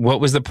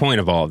what was the point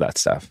of all of that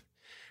stuff?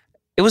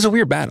 It was a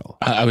weird battle.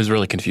 I was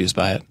really confused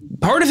by it.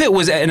 Part of it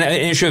was an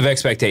issue of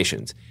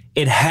expectations.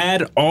 It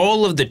had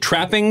all of the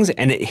trappings,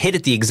 and it hit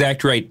at the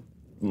exact right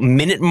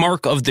minute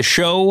mark of the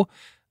show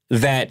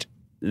that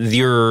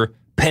your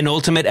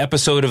penultimate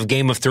episode of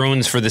Game of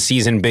Thrones for the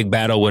season big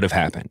battle would have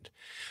happened.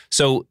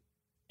 So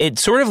it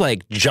sort of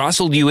like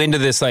jostled you into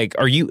this, like,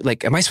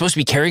 am I supposed to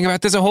be caring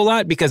about this a whole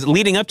lot? Because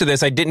leading up to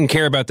this, I didn't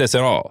care about this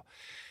at all.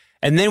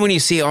 And then when you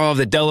see all of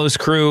the Delos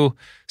crew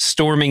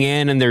storming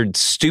in and they're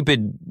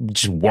stupid,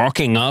 just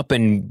walking up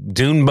and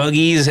dune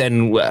buggies,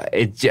 and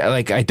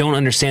I don't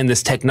understand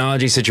this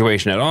technology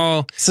situation at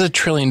all. This is $1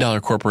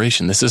 trillion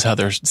corporation. This is how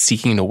they're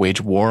seeking to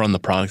wage war on the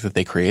product that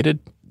they created.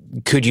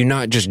 Could you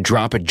not just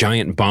drop a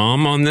giant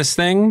bomb on this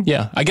thing?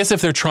 Yeah, I guess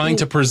if they're trying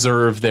to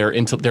preserve their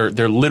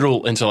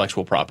literal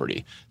intellectual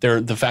property,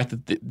 the fact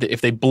that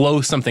if they blow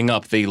something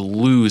up, they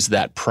lose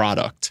that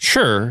product.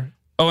 Sure.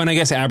 Oh, and I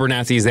guess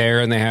Abernathy's there,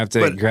 and they have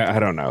to. I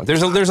don't know.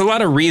 There's a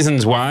lot of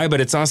reasons why,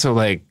 but it's also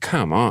like,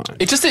 come on.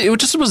 It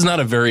just was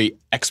not a very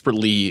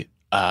expertly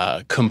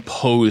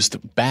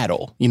composed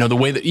battle. You know, the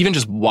way that even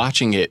just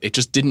watching it, it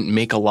just didn't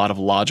make a lot of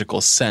logical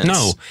sense.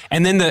 No,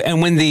 and then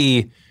when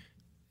the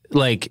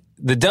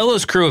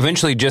Delos crew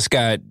eventually just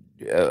got.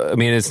 I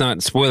mean, it's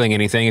not spoiling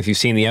anything if you've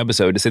seen the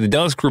episode to say the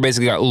Delos crew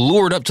basically got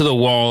lured up to the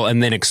wall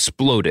and then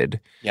exploded.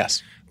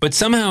 Yes. But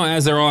somehow,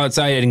 as they're all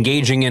outside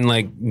engaging in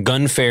like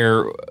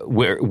gunfare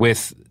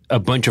with a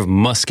bunch of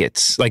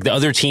muskets, like the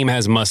other team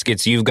has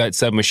muskets, you've got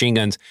submachine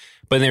guns,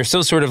 but they're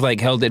still sort of like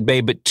held at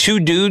bay. But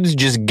two dudes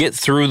just get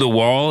through the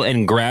wall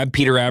and grab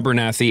Peter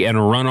Abernathy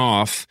and run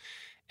off.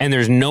 And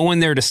there's no one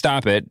there to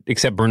stop it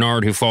except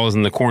Bernard, who falls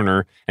in the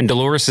corner. And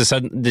Dolores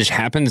just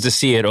happens to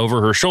see it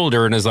over her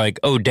shoulder and is like,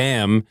 oh,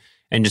 damn,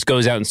 and just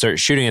goes out and starts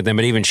shooting at them.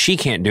 But even she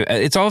can't do it.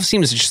 It all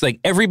seems just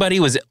like everybody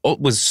was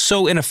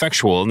so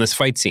ineffectual in this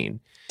fight scene.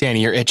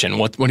 Danny, you're itching.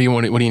 What do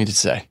you need to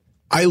say?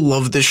 I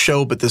love this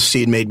show, but this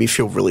scene made me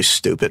feel really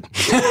stupid.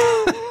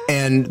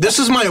 And this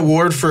is my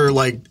award for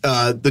like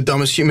the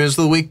dumbest humans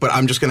of the week, but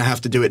I'm just going to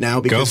have to do it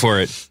now because Go for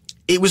it.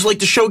 It was like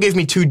the show gave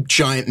me 2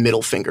 giant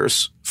middle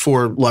fingers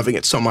for loving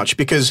it so much,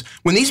 because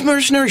when these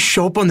mercenaries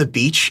show up on the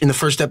beach in the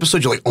first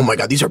episode, you're like, oh my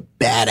God, these are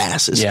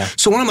badasses. Yeah.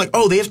 So when I'm like,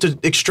 oh, they have to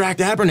extract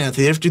Abernathy,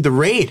 they have to do the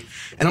raid.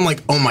 And I'm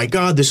like, oh my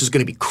God, this is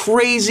going to be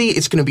crazy.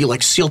 It's going to be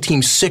like SEAL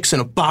Team 6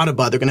 and a Bada.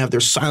 They're going to have their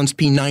silenced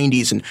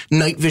P90s and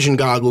night vision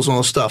goggles and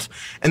all this stuff.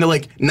 And they're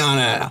like,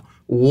 no.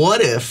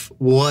 What if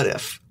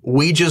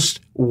we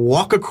just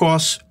walk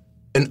across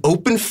an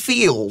open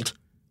field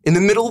in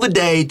the middle of the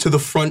day to the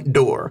front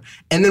door.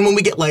 And then when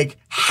we get like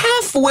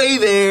halfway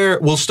there,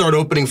 we'll start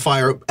opening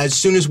fire as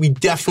soon as we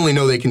definitely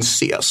know they can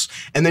see us.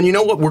 And then you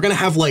know what? We're going to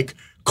have like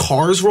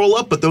cars roll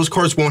up, but those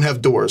cars won't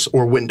have doors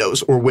or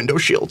windows or window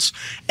shields.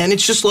 And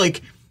it's just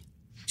like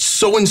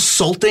so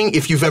insulting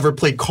if you've ever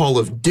played Call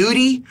of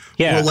Duty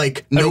or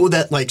like know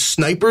that like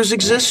snipers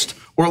exist,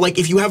 or like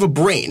if you have a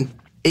brain.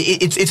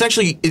 It's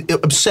actually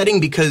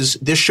upsetting because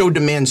this show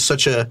demands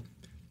such a...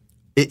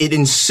 It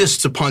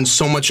insists upon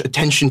so much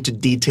attention to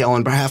detail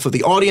on behalf of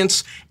the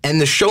audience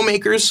and the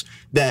showmakers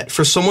that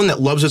for someone that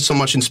loves it so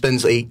much and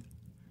spends a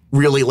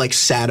really like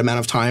sad amount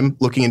of time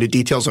looking into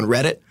details on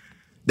Reddit,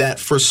 that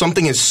for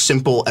something as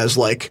simple as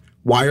like,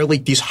 why are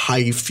like these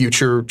high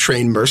future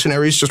trained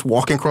mercenaries just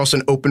walking across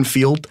an open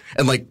field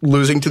and like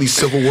losing to these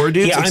Civil War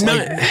dudes? Yeah, it's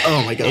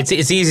oh my God.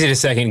 It's easy to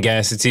second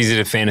guess. It's easy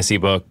to fantasy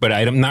book, but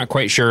I'm not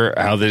quite sure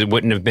how this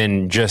wouldn't have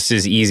been just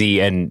as easy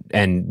and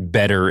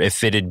better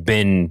if it had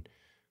been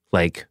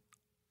like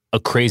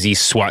a crazy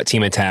SWAT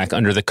team attack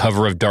under the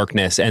cover of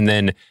darkness. And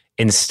then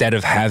instead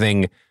of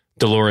having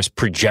Dolores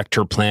project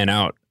her plan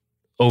out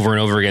over and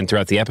over again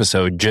throughout the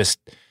episode, just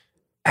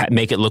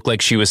make it look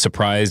like she was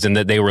surprised and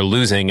that they were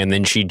losing. And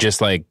then she just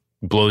like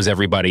blows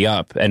everybody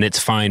up, and it's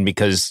fine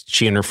because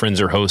she and her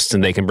friends are hosts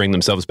and they can bring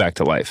themselves back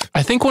to life.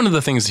 I think one of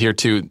the things here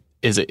too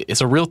is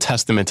it's a real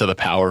testament to the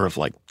power of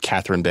like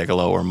Catherine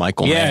Bigelow or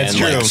Michael Mann. Yeah, it's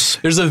true.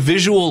 Like, there's a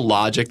visual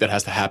logic that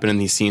has to happen in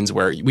these scenes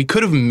where we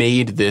could have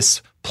made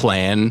this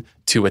plan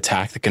to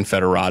attack the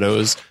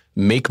Confederados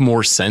make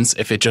more sense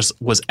if it just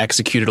was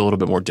executed a little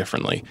bit more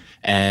differently.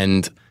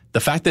 And the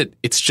fact that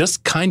it's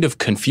just kind of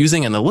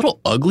confusing and a little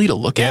ugly to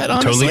look at,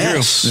 honestly,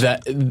 totally true.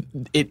 that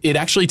it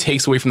actually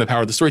takes away from the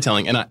power of the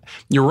storytelling. And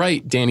you're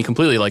right, Danny,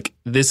 completely. Like,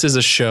 this is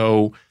a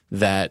show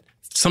that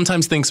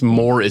sometimes thinks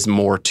more is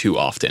more too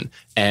often,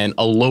 and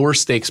a lower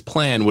stakes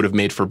plan would have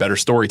made for better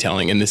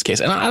storytelling in this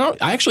case. And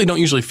I actually don't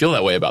usually feel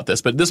that way about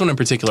this, but this one in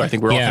particular, I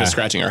think we're all kind of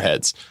scratching our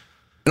heads.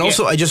 And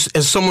also, I just,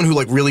 as someone who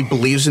like really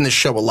believes in this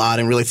show a lot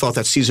and really thought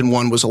that season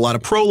 1 was a lot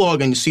of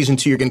prologue and season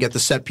 2 you're going to get the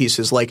set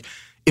pieces, like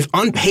if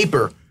on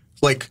paper,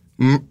 like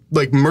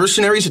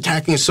mercenaries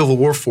attacking a Civil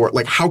War fort,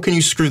 like how can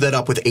you screw that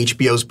up with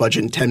HBO's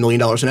budget and $10 million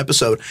an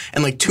episode?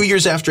 And like 2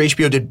 years after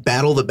HBO did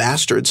Battle of the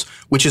Bastards,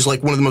 which is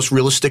like one of the most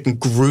realistic and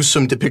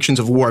gruesome depictions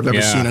of war I've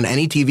ever seen on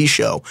any TV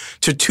show,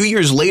 to 2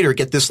 years later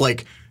get this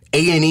like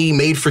A&E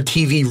made for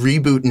TV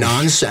reboot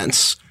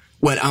nonsense.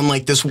 When I'm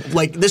like this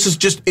is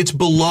just, it's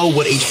below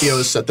what HBO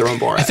has set their own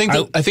bar at.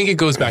 I think it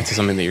goes back to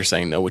something that you're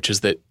saying, though, which is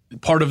that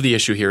part of the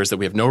issue here is that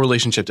we have no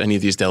relationship to any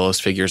of these Delos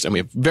figures, and we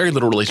have very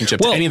little relationship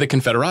to any of the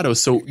Confederados.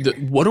 So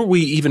what are we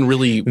even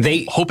really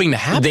hoping to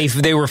happen?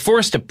 They were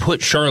forced to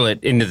put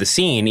Charlotte into the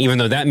scene, even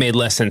though that made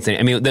less sense.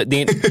 I mean,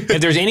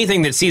 if there's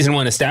anything that season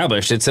 1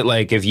 established, it's that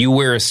like if you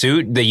wear a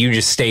suit, that you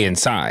just stay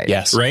inside.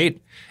 Yes.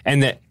 Right?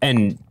 And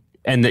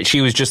that she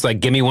was just like,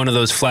 give me one of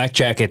those flak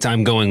jackets,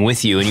 I'm going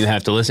with you, and you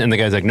have to listen. And the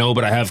guy's like, no,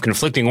 but I have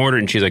conflicting order.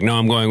 And she's like, no,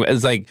 I'm going.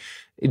 It's like,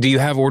 do you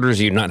have orders or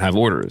do you not have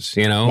orders,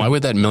 you know? Why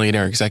would that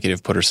millionaire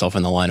executive put herself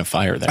in the line of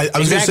fire there? I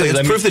was going to say,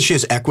 it's proof that she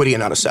has equity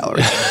and not a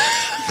salary.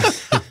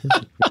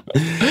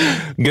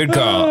 Good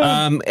call.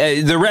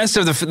 The rest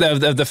of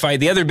the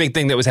fight, the other big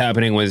thing that was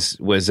happening was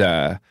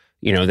that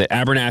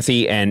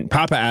Abernathy and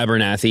Papa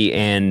Abernathy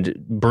and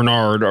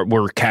Bernard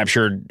were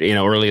captured,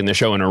 early in the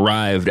show and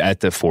arrived at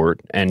the fort,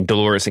 and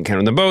Dolores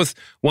encountered them both.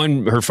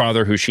 One, her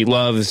father, who she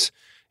loves,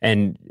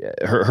 and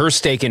her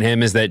stake in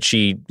him is that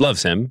she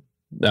loves him,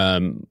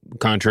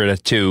 contra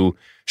to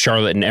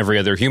Charlotte and every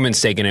other human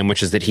stake in him,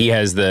 which is that he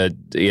has the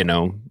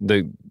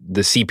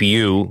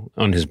CPU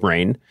on his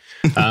brain.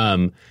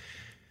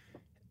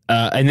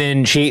 And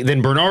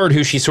then Bernard,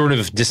 who she's sort of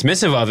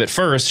dismissive of at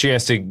first, she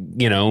has to,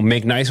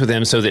 make nice with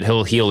him so that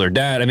he'll heal her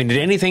dad. I mean, did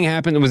anything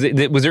happen? Was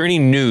there any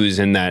news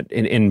in that,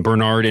 in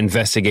Bernard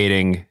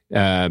investigating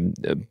Papa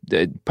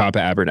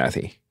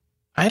Abernathy?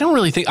 I don't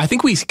really think. I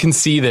think we can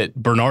see that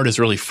Bernard is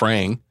really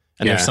fraying,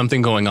 and there's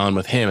something going on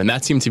with him, and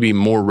that seemed to be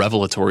more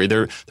revelatory.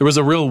 There was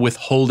a real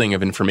withholding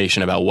of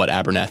information about what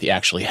Abernathy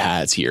actually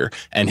has here,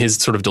 and his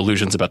sort of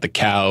delusions about the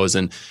cows,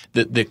 and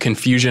the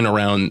confusion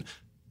around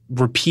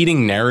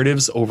repeating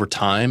narratives over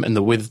time, and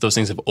the way that those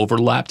things have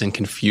overlapped and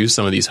confused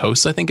some of these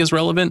hosts, I think, is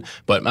relevant.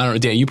 But I don't know,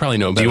 Dan, you probably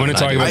know better. Do you want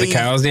to talk about the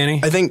cows, Danny?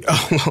 I think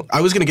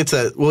I was going to get to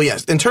that. Well,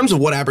 yes. In terms of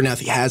what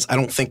Abernathy has, I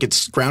don't think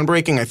it's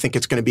groundbreaking. I think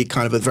it's going to be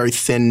kind of a very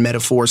thin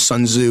metaphor.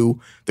 Sun Tzu,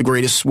 the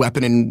greatest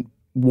weapon in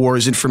war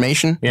is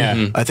information.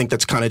 Yeah. I think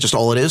that's kind of just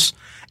all it is.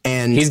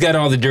 And He's got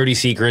all the dirty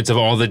secrets of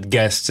all the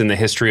guests in the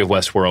history of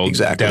Westworld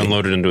Exactly.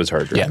 downloaded into his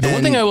hard drive. Yeah, the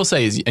one thing I will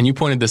say is, and you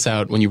pointed this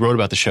out when you wrote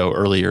about the show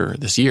earlier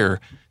this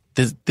year,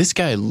 this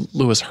guy,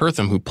 Lewis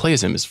Hertham, who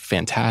plays him, is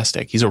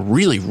fantastic. He's a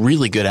really,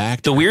 really good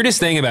actor. The weirdest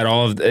thing about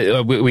all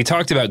of we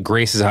talked about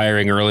Grace's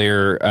hiring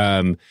earlier,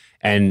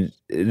 and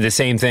the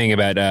same thing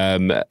about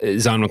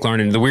Zahn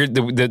McLaren.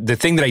 The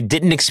thing that I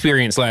didn't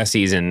experience last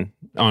season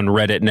on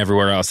Reddit and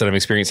everywhere else that I'm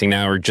experiencing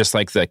now are just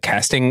like the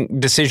casting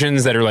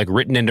decisions that are like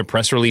written into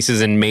press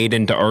releases and made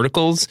into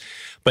articles.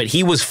 But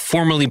he was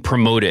formally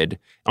promoted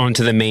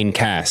onto the main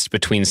cast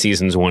between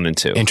seasons 1 and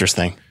 2.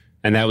 Interesting.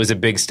 And that was a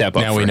big step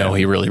up. Now we know him.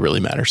 he really, really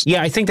matters.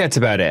 Yeah, I think that's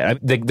about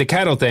it. The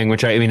cattle thing,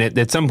 which I mean,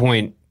 at some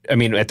point, I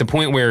mean, at the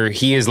point where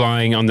he is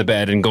lying on the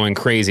bed and going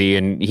crazy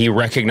and he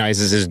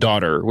recognizes his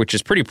daughter, which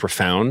is pretty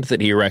profound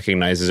that he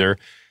recognizes her.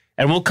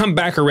 And we'll come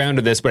back around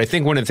to this, but I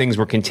think one of the things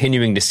we're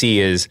continuing to see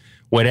is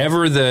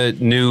whatever the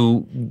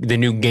new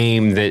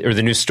game or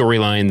the new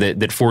storyline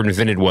that Ford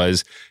invented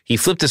was, he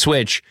flipped a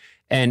switch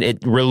and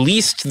it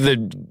released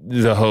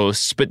the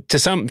hosts, but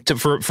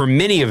for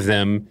many of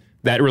them,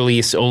 that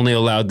release only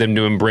allowed them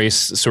to embrace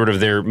sort of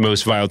their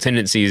most vile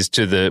tendencies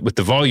with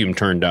the volume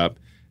turned up.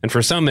 And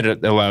for some,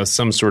 it allows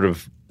some sort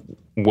of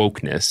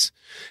wokeness.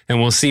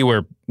 And we'll see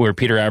where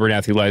Peter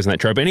Abernathy lies on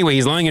that chart. But anyway,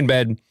 he's lying in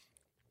bed,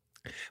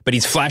 but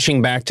he's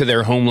flashing back to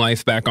their home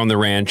life back on the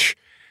ranch.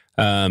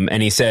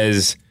 And he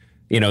says,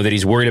 that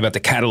he's worried about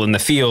the cattle in the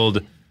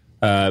field.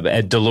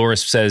 And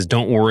Dolores says,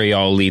 "Don't worry,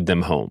 I'll lead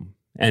them home."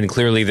 And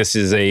clearly this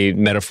is a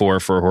metaphor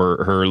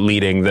for her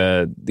leading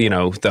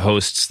the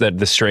hosts,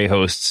 the stray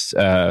hosts,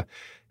 to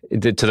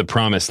the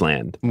promised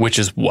land. Which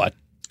is what?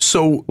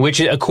 Which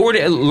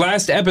according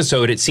last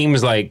episode, it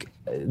seems like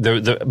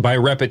by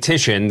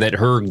repetition that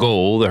her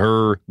goal,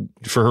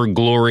 for her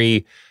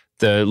glory,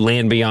 the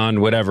land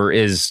beyond whatever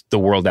is the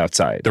world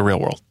outside. The real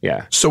world.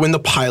 Yeah. So in the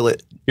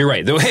pilot, you're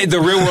right.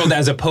 The real world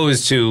as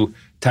opposed to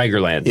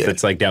Tigerland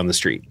that's like down the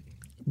street.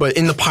 But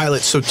in the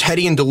pilot, so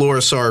Teddy and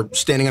Dolores are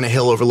standing on a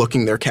hill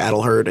overlooking their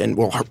cattle herd, and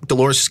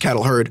Dolores'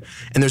 cattle herd,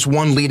 and there's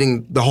one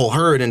leading the whole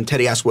herd, and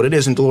Teddy asks what it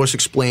is, and Dolores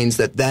explains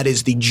that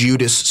is the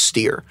Judas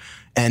steer,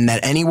 and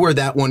that anywhere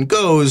that one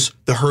goes,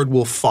 the herd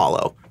will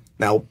follow.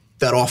 Now,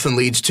 that often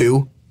leads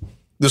to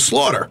the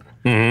slaughter.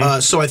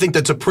 Mm-hmm. So I think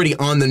that's a pretty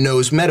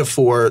on-the-nose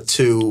metaphor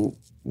to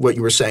what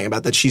you were saying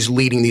about that she's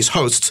leading these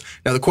hosts.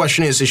 Now, the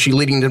question is she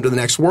leading them to the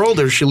next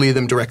world, or is she leading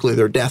them directly to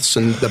their deaths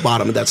in the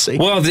bottom of that sea?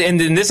 Well, and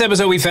in this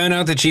episode, we found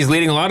out that she's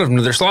leading a lot of them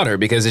to their slaughter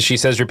because, as she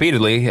says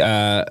repeatedly,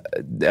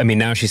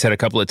 now she said a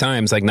couple of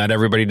times, like, not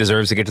everybody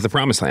deserves to get to the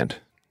promised land.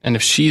 And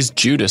if she's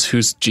Judas,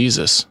 who's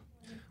Jesus?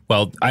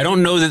 Well, I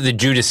don't know that the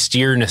Judas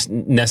steer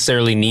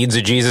necessarily needs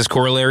a Jesus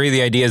corollary.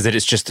 The idea is that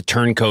it's just the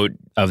turncoat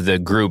of the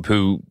group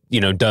who,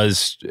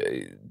 does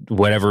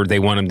whatever they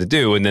want him to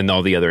do, and then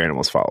all the other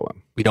animals follow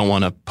him. We don't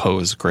want to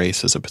pose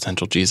Grace as a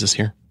potential Jesus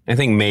here. I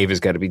think Maeve has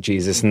got to be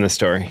Jesus in this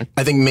story.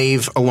 I think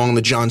Maeve, along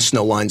the Jon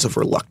Snow lines of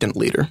reluctant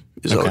leader,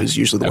 is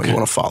usually the one you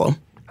want to follow.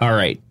 All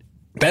right.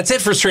 That's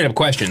it for straight up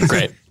questions.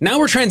 Great. Now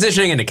we're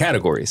transitioning into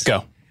categories.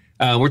 Go.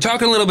 We're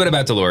talking a little bit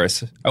about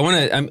Dolores.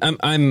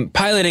 I'm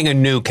piloting a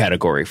new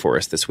category for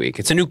us this week.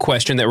 It's a new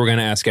question that we're going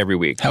to ask every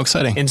week. How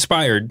exciting.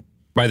 Inspired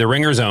by the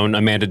Ringer's own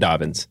Amanda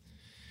Dobbins.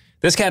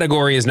 This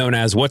category is known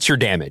as What's Your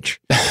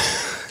Damage?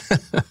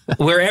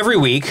 Where every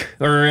week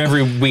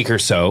or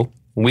so,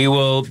 we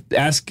will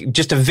ask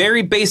just a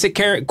very basic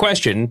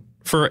question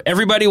for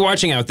everybody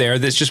watching out there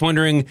that's just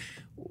wondering,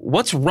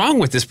 what's wrong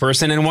with this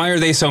person and why are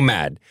they so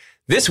mad?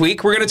 This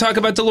week, we're going to talk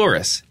about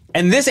Dolores.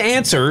 And this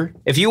answer,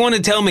 if you want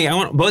to tell me, I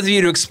want both of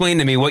you to explain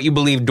to me what you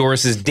believe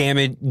Dolores'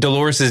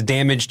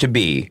 damage to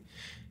be.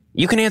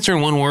 You can answer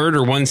in one word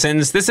or one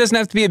sentence. This doesn't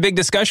have to be a big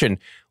discussion.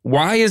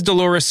 Why is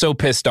Dolores so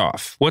pissed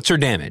off? What's her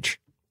damage?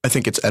 I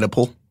think it's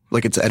Oedipal.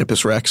 Like it's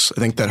Oedipus Rex.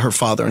 I think that her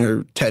father and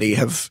her Teddy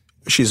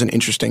she has an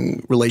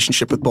interesting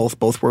relationship with both.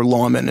 Both were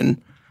lawmen,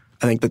 and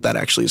I think that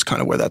actually is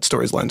kind of where that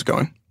storyline's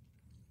going.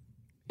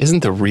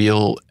 Isn't the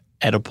real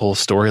Oedipal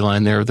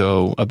storyline there,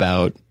 though,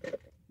 about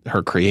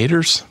her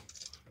creators?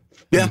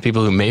 Yeah. The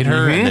people who made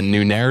her and the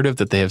new narrative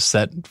that they have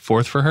set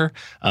forth for her.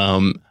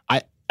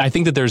 I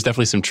think that there's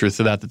definitely some truth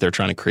to that they're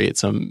trying to create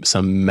some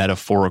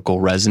metaphorical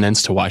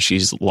resonance to why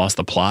she's lost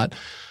the plot.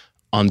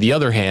 On the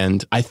other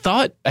hand, I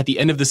thought at the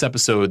end of this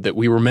episode that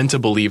we were meant to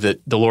believe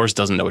that Dolores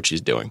doesn't know what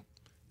she's doing.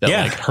 That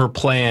like her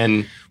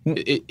plan,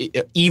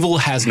 evil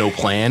has no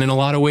plan in a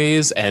lot of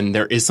ways, and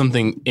there is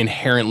something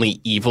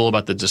inherently evil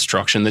about the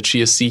destruction that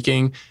she is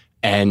seeking.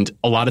 And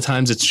a lot of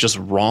times it's just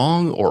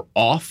wrong or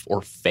off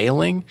or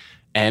failing.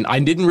 And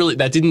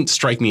that didn't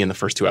strike me in the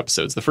first 2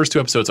 episodes. The first 2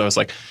 episodes, I was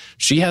like,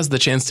 she has the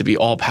chance to be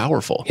all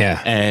powerful.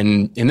 Yeah.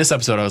 And in this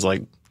episode, I was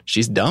like,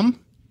 she's dumb.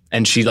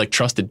 And she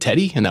trusted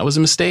Teddy, and that was a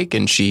mistake.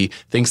 And she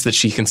thinks that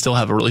she can still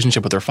have a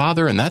relationship with her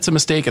father, and that's a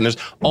mistake. And there's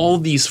all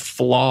these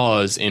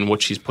flaws in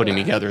what she's putting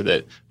together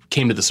that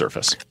came to the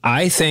surface.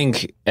 I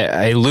think,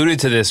 I alluded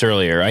to this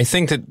earlier, I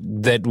think that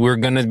that we're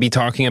going to be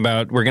talking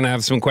about, we're going to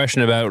have some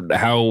question about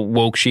how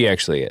woke she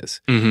actually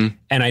is. Mm-hmm.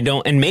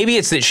 And maybe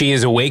it's that she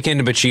is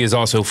awakened, but she is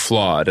also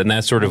flawed. And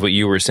that's sort of what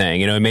you were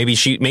saying. Maybe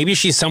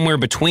she's somewhere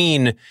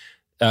between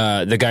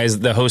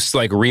the hosts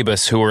like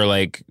Rebus who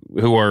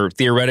are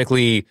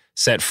theoretically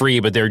set free,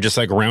 but they're just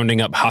like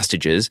rounding up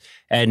hostages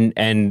and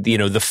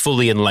the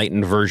fully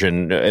enlightened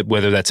version,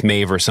 whether that's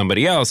Maeve or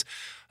somebody else.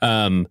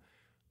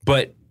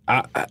 But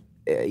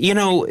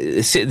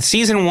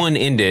season 1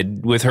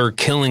 ended with her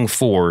killing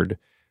Ford,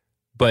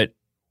 but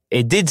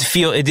it did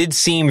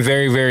seem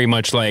very, very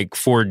much like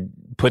Ford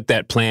put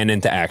that plan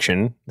into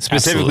action,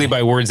 specifically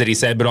by words that he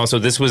said, but also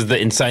this was the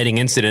inciting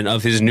incident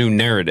of his new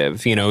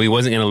narrative. He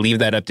wasn't going to leave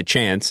that up to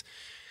chance.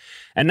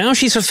 And now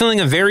she's fulfilling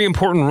a very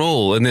important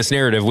role in this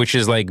narrative, which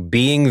is like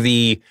being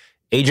the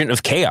agent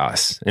of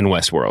chaos in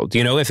Westworld.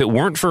 If it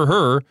weren't for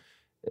her,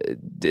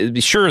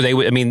 sure,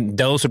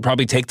 Delos would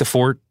probably take the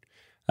fort.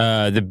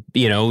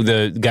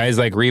 The guys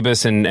like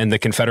Rebus and the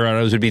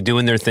Confederados would be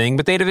doing their thing,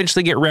 but they'd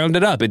eventually get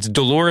rounded up. It's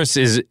Dolores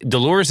is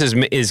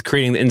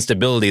creating the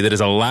instability that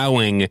is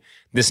allowing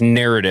this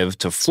narrative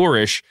to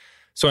flourish.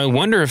 So I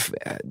wonder if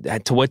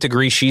to what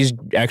degree she's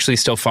actually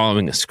still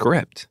following a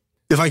script.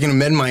 If I can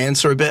amend my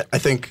answer a bit, I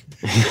think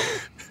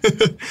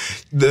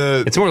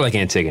it's more like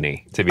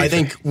Antigone, to be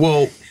fair.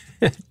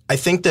 I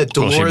think that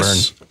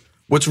Dolores,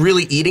 what's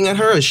really eating at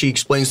her, as she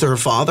explains to her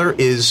father,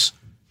 is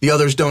the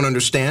others don't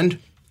understand.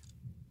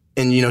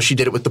 And, she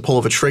did it with the pull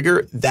of a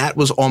trigger. That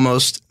was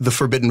almost the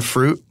forbidden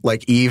fruit,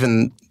 like Eve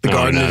in the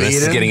Garden of Eden.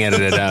 This is getting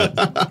edited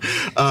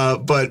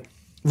out. But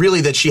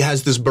really that she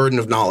has this burden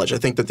of knowledge. I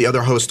think that the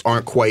other hosts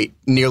aren't quite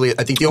nearly.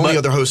 I think the only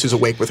other host who's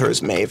awake with her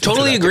is Maeve.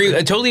 Totally agree.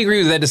 I totally agree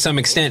with that to some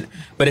extent.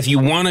 But if you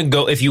want to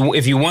go, if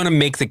you want to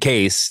make the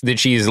case that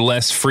she is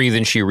less free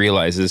than she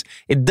realizes,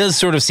 it does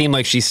sort of seem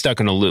like she's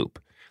stuck in a loop.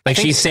 Like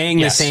she's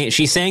saying the same.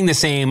 She's saying the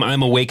same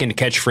 "I'm awakened"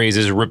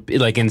 catchphrases,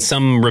 like in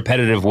some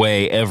repetitive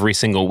way every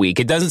single week.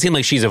 It doesn't seem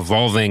like she's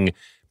evolving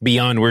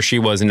beyond where she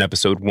was in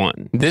episode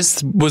 1.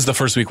 This was the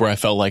first week where I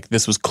felt like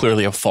this was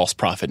clearly a false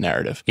prophet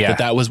narrative. Yeah.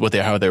 That was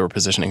how they were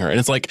positioning her. And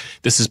it's like,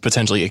 this is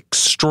potentially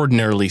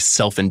extraordinarily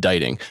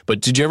self-indicting.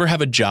 But did you ever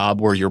have a job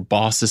where your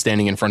boss is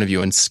standing in front of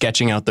you and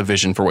sketching out the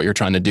vision for what you're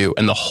trying to do?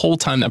 And the whole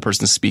time that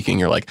person's speaking,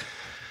 you're like,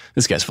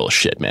 this guy's full of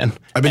shit, man.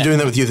 I've been doing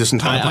that with you this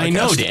entire podcast. I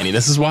know, Danny.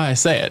 This is why I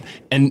say it.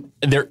 And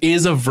there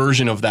is a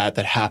version of that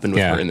happened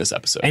with her in this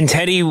episode. And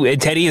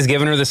Teddy has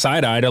given her the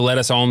side eye to let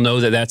us all know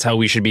that that's how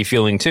we should be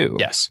feeling too.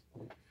 Yes.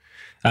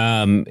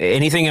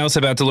 Anything else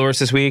about Dolores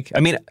this week?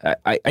 I mean,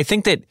 I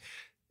think that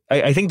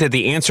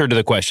the answer to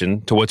the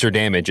question, to what's her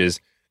damage, is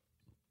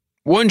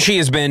one, she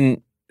has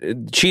been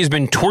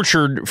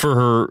tortured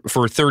for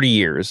 30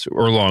 years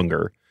or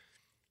longer,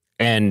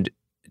 and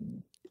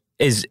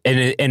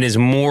is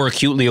more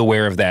acutely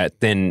aware of that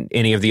than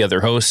any of the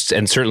other hosts,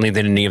 and certainly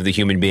than any of the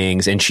human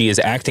beings. And she is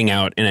acting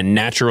out in a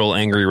natural,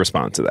 angry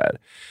response to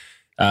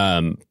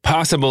that.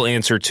 Possible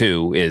answer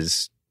 2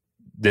 is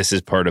this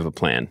is part of a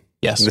plan.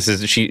 Yes.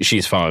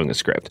 She's following a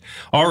script.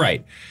 All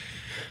right.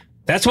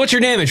 That's what's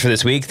your damage for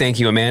this week. Thank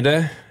you,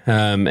 Amanda.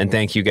 And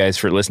thank you guys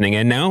for listening.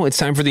 And now it's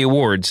time for the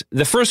awards.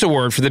 The first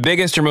award for the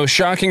biggest or most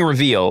shocking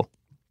reveal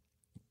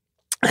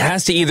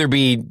has to either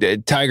be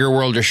Tiger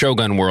World or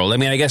Shogun World. I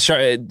mean, I guess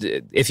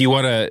if you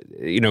want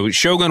to,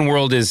 Shogun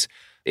World was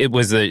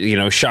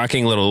the,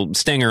 shocking little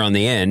stinger on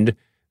the end.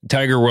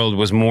 Tiger World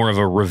was more of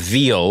a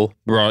reveal,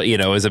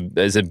 as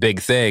a big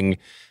thing.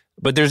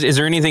 But is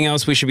there anything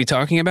else we should be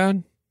talking about?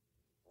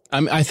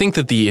 I think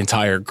that the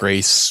entire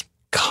Grace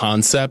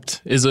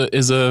concept is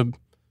a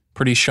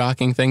pretty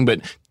shocking thing,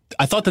 but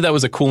I thought that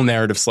was a cool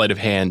narrative sleight of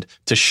hand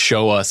to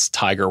show us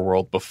Tiger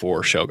World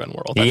before Shogun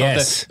World. I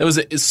thought that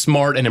was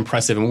smart and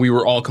impressive, and we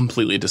were all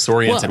completely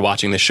disoriented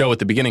watching the show at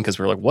the beginning because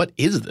we were like, what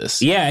is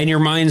this? Yeah, and your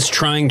mind's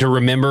trying to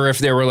remember if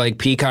there were like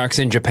peacocks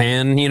in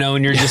Japan,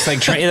 and you're just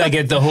like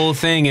trying the whole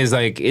thing is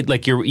like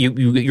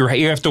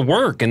you have to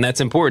work, and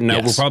that's important.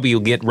 Now you'll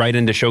get right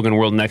into Shogun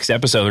World next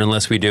episode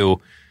unless we do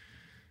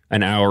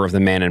an hour of the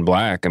Man in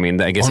Black. I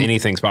mean, I guess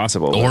anything's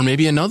possible. Or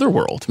maybe another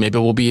world. Maybe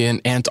we'll be in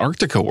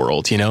Antarctica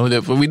world,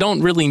 that we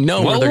don't really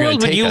know where they're going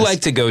to take us. What world would you like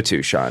to go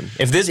to, Sean?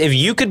 If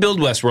you could build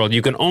Westworld,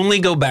 you can only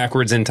go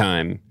backwards in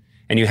time,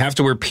 and you have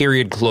to wear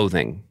period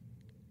clothing.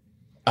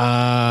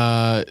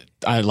 I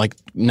like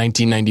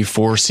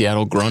 1994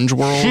 Seattle grunge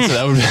world.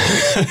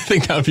 I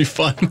think that would be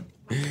fun.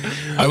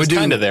 I would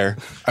kind of there.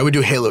 I would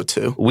do Halo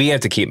 2. We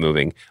have to keep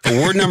moving.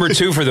 Award number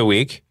 2 for the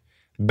week.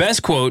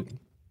 Best quote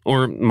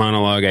or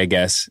monologue, I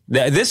guess.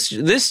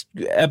 This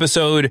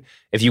episode,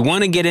 if you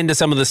want to get into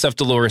some of the stuff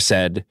Dolores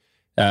said,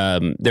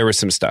 there was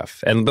some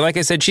stuff. But like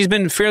I said, she's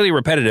been fairly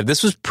repetitive.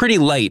 This was pretty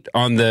light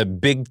on the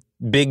big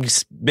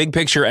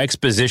picture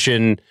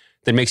exposition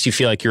that makes you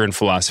feel like you're in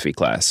philosophy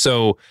class.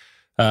 So,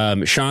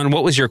 Sean,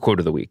 what was your quote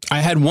of the week?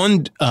 I had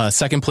one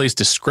second place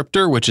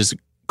descriptor, which is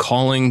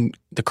calling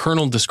the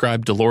Colonel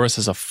described Dolores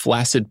as a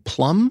flaccid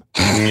plum.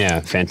 Yeah,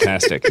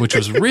 fantastic. Which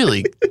was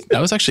that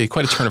was actually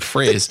quite a turn of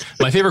phrase.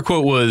 My favorite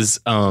quote was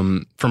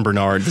from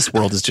Bernard, "This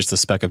world is just a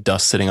speck of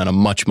dust sitting on a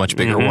much, much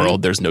bigger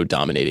world. There's no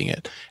dominating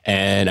it."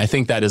 And I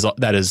think that is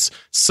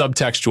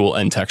subtextual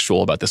and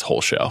textual about this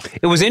whole show.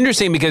 It was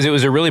interesting because it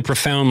was a really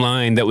profound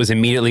line that was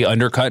immediately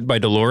undercut by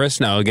Dolores.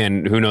 Now,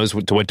 again, who knows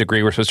to what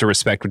degree we're supposed to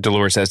respect what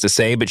Dolores has to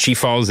say, but she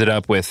follows it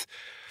up with,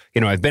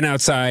 I've been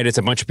outside. It's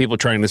a bunch of people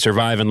trying to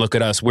survive, and look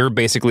at us. We're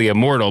basically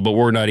immortal, but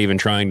we're not even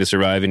trying to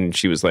survive. And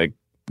she was like,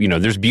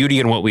 there's beauty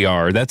in what we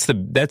are. That's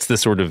the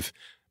sort of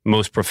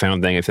most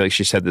profound thing I feel like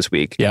she said this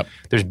week. Yep.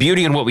 There's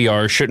beauty in what we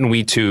are. Shouldn't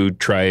we too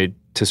try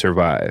to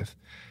survive?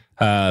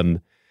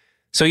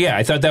 So yeah,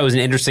 I thought that was an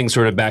interesting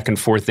sort of back and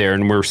forth there.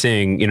 And we're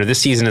seeing, this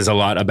season is a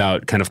lot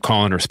about kind of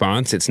call and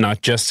response. It's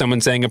not just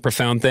someone saying a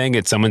profound thing.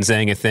 It's someone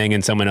saying a thing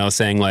and someone else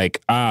saying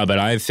like, but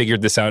I've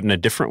figured this out in a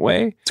different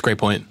way. It's a great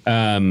point.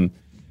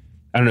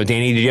 I don't know,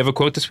 Danny, did you have a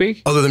quote this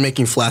week? Other than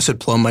making flaccid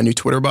plum my new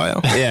Twitter bio.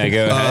 Yeah,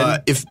 go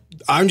ahead. If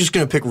I'm just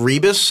going to pick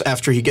Rebus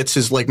after he gets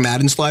his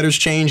Madden sliders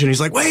changed and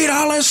he's like, "Wait,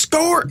 I'll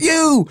escort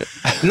you."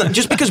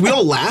 Just because we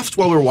all laughed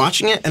while we were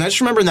watching it. And I just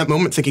remember in that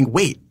moment thinking,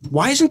 wait,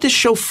 why isn't this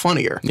show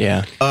funnier?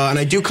 Yeah. And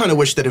I do kind of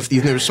wish that if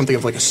there was something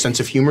of a sense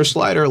of humor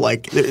slider, by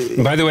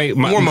the way,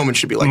 more moments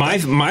should be like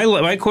that.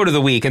 My quote of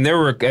the week, and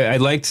I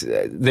liked,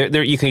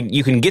 you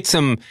can get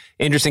some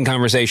interesting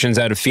conversations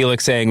out of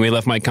Felix saying, "We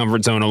left my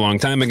comfort zone a long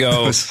time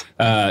ago."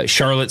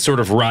 Charlotte's sort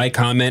of wry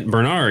comment,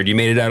 "Bernard, you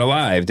made it out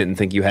alive. Didn't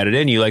think you had it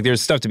in you." Like,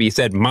 there's stuff to be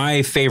said.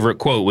 My favorite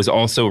quote was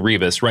also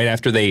Rebus, right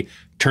after they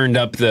turned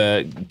up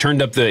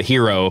the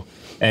hero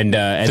and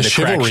the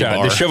crack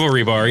shot, the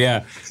chivalry bar,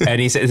 yeah. And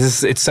he said,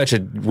 "It's such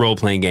a role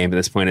playing game at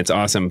this point. It's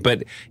awesome."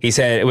 But he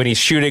said when he's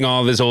shooting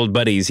all of his old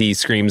buddies, he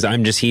screams,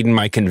 "I'm just heeding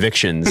my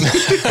convictions,"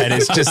 and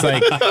it's just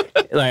like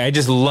I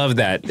just love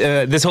that.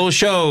 This whole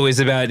show is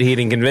about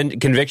heeding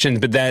convictions,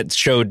 but that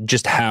showed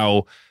just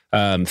how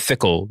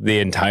fickle the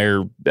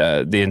entire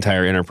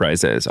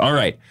enterprise is. All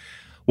right,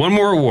 one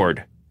more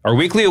award. Our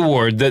weekly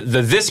award, the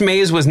This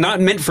Maze Was Not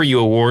Meant For You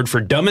award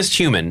for Dumbest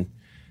Human.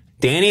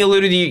 Danny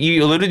alluded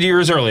to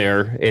yours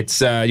earlier.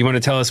 It's you want to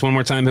tell us one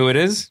more time who it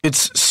is?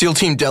 It's SEAL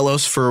Team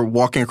Delos for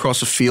walking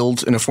across a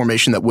field in a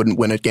formation that wouldn't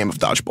win a game of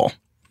dodgeball.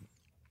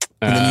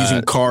 And then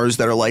using cars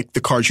that are like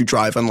the cars you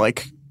drive on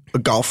a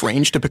golf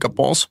range to pick up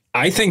balls.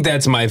 I think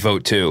that's my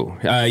vote too.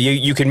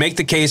 You can make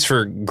the case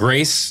for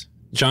Grace.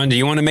 John, do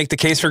you want to make the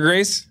case for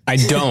Grace? I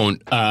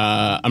don't.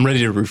 I'm ready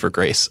to root for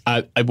Grace.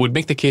 I would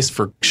make the case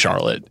for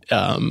Charlotte.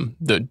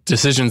 The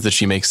decisions that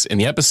she makes in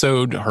the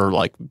episode, her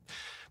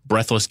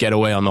breathless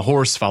getaway on the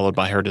horse, followed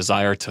by her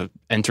desire to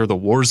enter the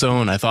war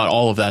zone. I thought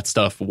all of that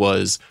stuff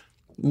was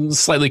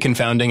slightly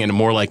confounding and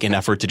more like an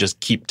effort to just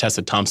keep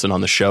Tessa Thompson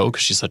on the show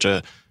because she's such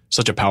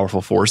a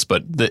powerful force.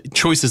 But the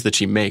choices that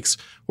she makes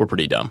were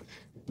pretty dumb.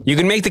 You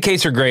can make the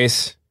case for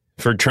Grace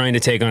for trying to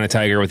take on a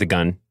tiger with a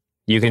gun.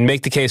 You can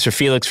make the case for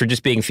Felix for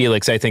just being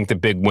Felix. I think the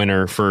big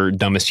winner for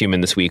Dumbest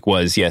Human this week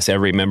was, yes,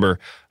 every member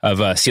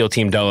of SEAL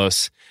Team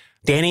Delos.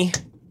 Danny,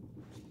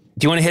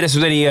 do you want to hit us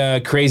with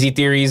any crazy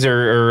theories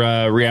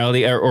or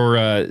reality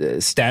or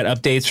stat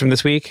updates from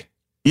this week?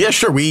 Yeah,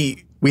 sure.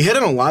 We hit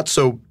on a lot.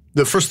 So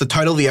the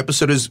title of the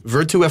episode is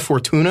Virtù e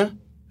Fortuna.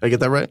 Did I get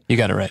that right? You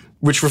got it right.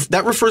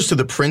 That refers to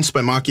The Prince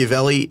by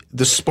Machiavelli.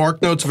 The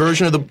SparkNotes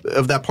version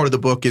of that part of the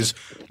book is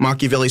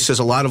Machiavelli says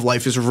a lot of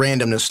life is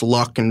randomness,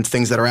 luck, and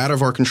things that are out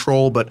of our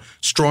control, but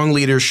strong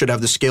leaders should have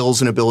the skills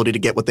and ability to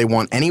get what they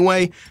want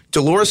anyway.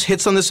 Dolores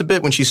hits on this a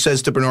bit when she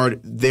says to Bernard,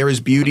 "There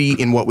is beauty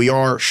in what we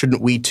are.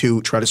 Shouldn't we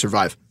too try to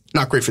survive?"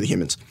 Not great for the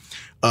humans.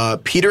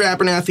 Peter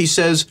Abernathy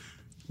says,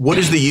 "What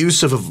is the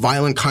use of a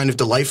violent kind of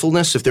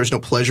delightfulness if there's no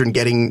pleasure in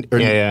getting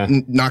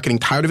not getting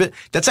tired of it?"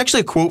 That's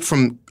actually a quote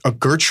from a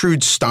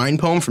Gertrude Stein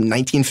poem from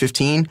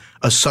 1915,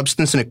 "A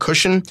Substance and a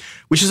Cushion,"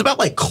 which is about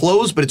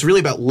clothes, but it's really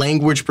about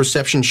language,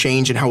 perception,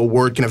 change, and how a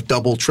word can have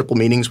double, triple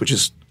meanings, which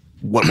is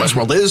what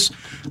Westworld is.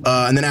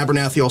 And then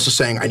Abernathy also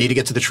saying, "I need to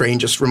get to the train,"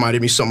 just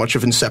reminded me so much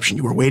of Inception.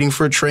 You were waiting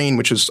for a train,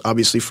 which is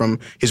obviously from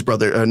his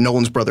brother,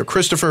 Nolan's brother,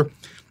 Christopher.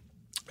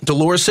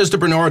 Dolores says to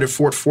Bernard at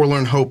Fort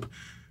Forlorn Hope,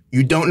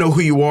 "You don't know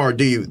who you are,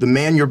 do you? The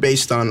man you're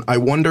based on. I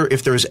wonder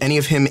if there is any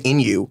of him in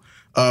you."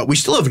 We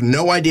still have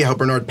no idea how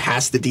Bernard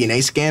passed the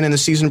DNA scan in the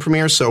season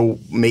premiere, so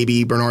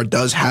maybe Bernard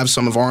does have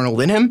some of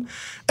Arnold in him.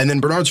 And then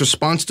Bernard's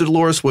response to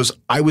Dolores was,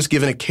 "I was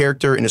given a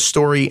character in a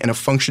story and a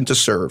function to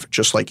serve,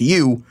 just like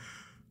you.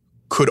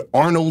 Could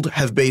Arnold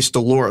have based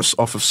Dolores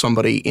off of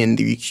somebody in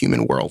the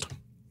human world?"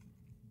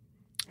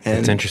 And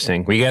that's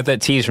interesting. We got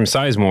that tease from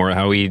Sizemore,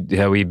 how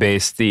he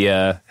based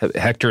the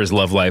Hector's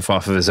love life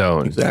off of his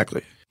own.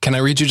 Exactly. Can I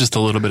read you just a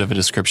little bit of a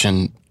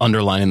description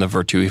underlining the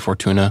Virtù e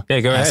Fortuna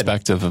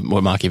aspect of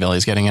what Machiavelli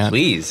is getting at?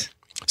 Please.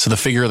 So the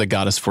figure of the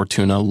goddess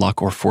Fortuna, luck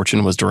or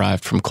fortune, was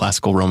derived from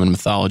classical Roman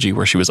mythology,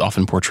 where she was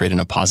often portrayed in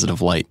a positive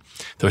light.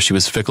 Though she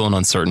was fickle and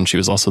uncertain, she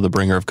was also the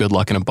bringer of good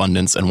luck and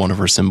abundance, and one of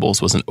her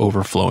symbols was an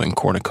overflowing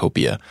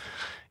cornucopia.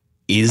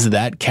 Is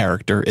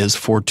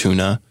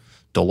Fortuna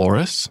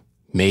Dolores?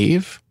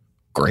 Maeve?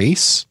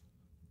 Grace?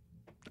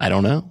 I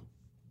don't know.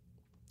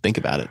 think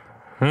about it.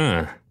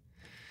 Huh.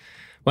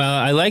 Well,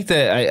 I like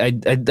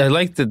that. I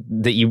like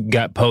that you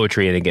got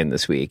poetry in again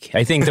this week.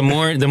 I think the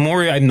more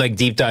I'm like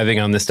deep diving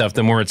on this stuff,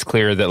 the more it's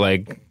clear that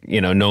like,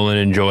 you know, Nolan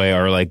and Joy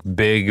are like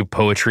big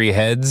poetry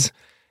heads.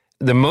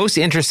 The most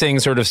interesting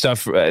sort of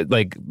stuff,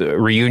 like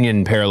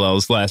reunion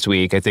parallels last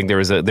week. I think there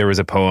was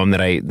a poem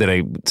that I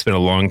spent a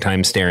long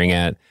time staring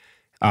at.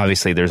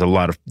 Obviously, there's a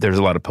lot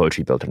of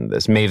poetry built into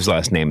this. Maeve's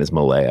last name is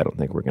Millay. I don't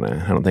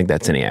think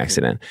that's any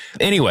accident.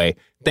 Anyway,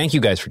 thank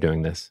you guys for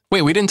doing this.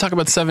 Wait, we didn't talk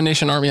about the Seven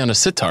Nation Army on a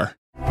sitar.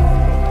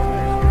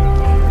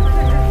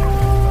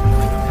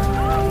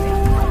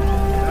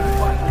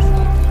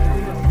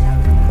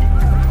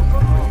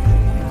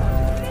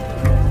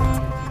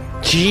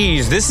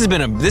 Jeez, this has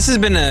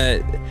been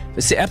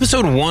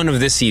episode 1 of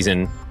this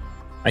season.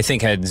 I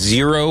think had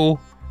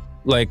 0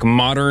 like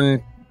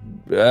modern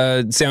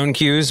sound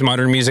cues,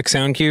 modern music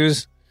sound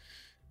cues.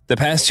 The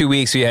past 2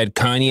 weeks we had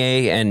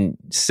Kanye and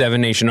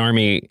Seven Nation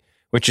Army,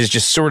 which is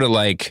just sort of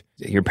like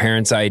your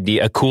parents'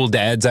 idea, a cool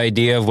dad's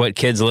idea of what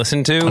kids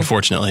listen to.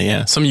 Unfortunately,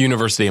 yeah. Some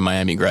University of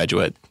Miami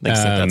graduate thinks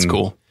that's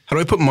cool. How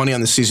do I put money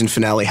on the season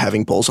finale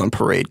having Bulls on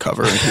Parade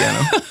cover and piano?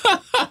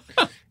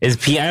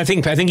 I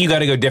think you got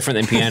to go different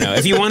than piano.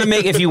 If you want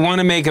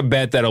to make a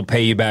bet that'll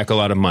pay you back a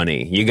lot of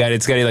money,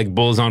 it's got to be like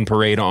Bulls on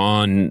Parade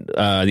on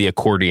the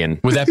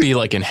accordion. Would that be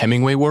like in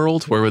Hemingway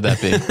World? Where would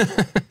that be?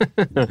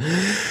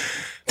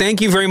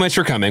 Thank you very much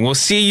for coming. We'll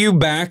see you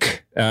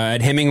back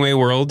at Hemingway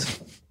World.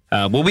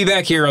 We'll be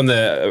back here on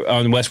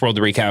Westworld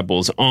to recap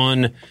Bulls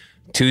on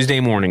Tuesday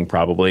morning,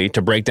 probably,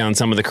 to break down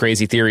some of the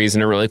crazy theories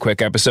in a really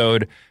quick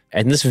episode.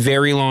 And this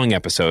very long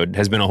episode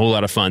has been a whole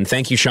lot of fun.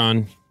 Thank you,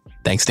 Sean.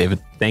 Thanks, David.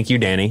 Thank you,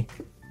 Danny.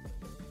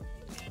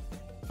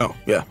 Oh,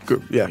 yeah.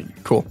 Good. Yeah,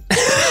 cool.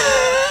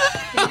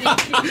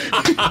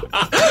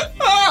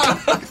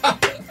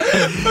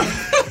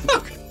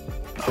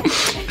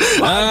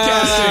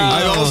 Podcasting.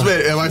 I almost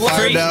made it. Am I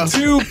fired now?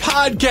 To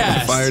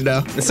podcast. Fired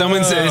now?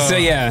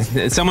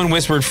 Someone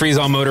whispered freeze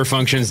all motor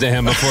functions to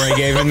him before I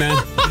gave him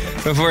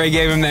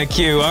that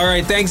cue. All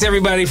right, thanks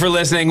everybody for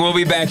listening. We'll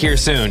be back here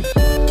soon.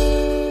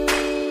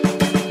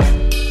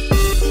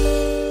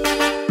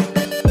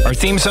 Our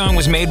theme song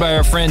was made by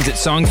our friends at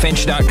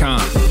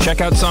songfinch.com.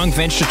 Check out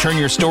Songfinch to turn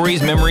your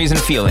stories, memories,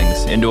 and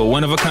feelings into a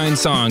one-of-a-kind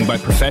song by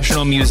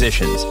professional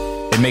musicians.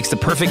 It makes the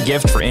perfect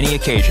gift for any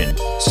occasion.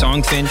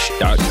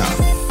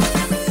 Songfinch.com.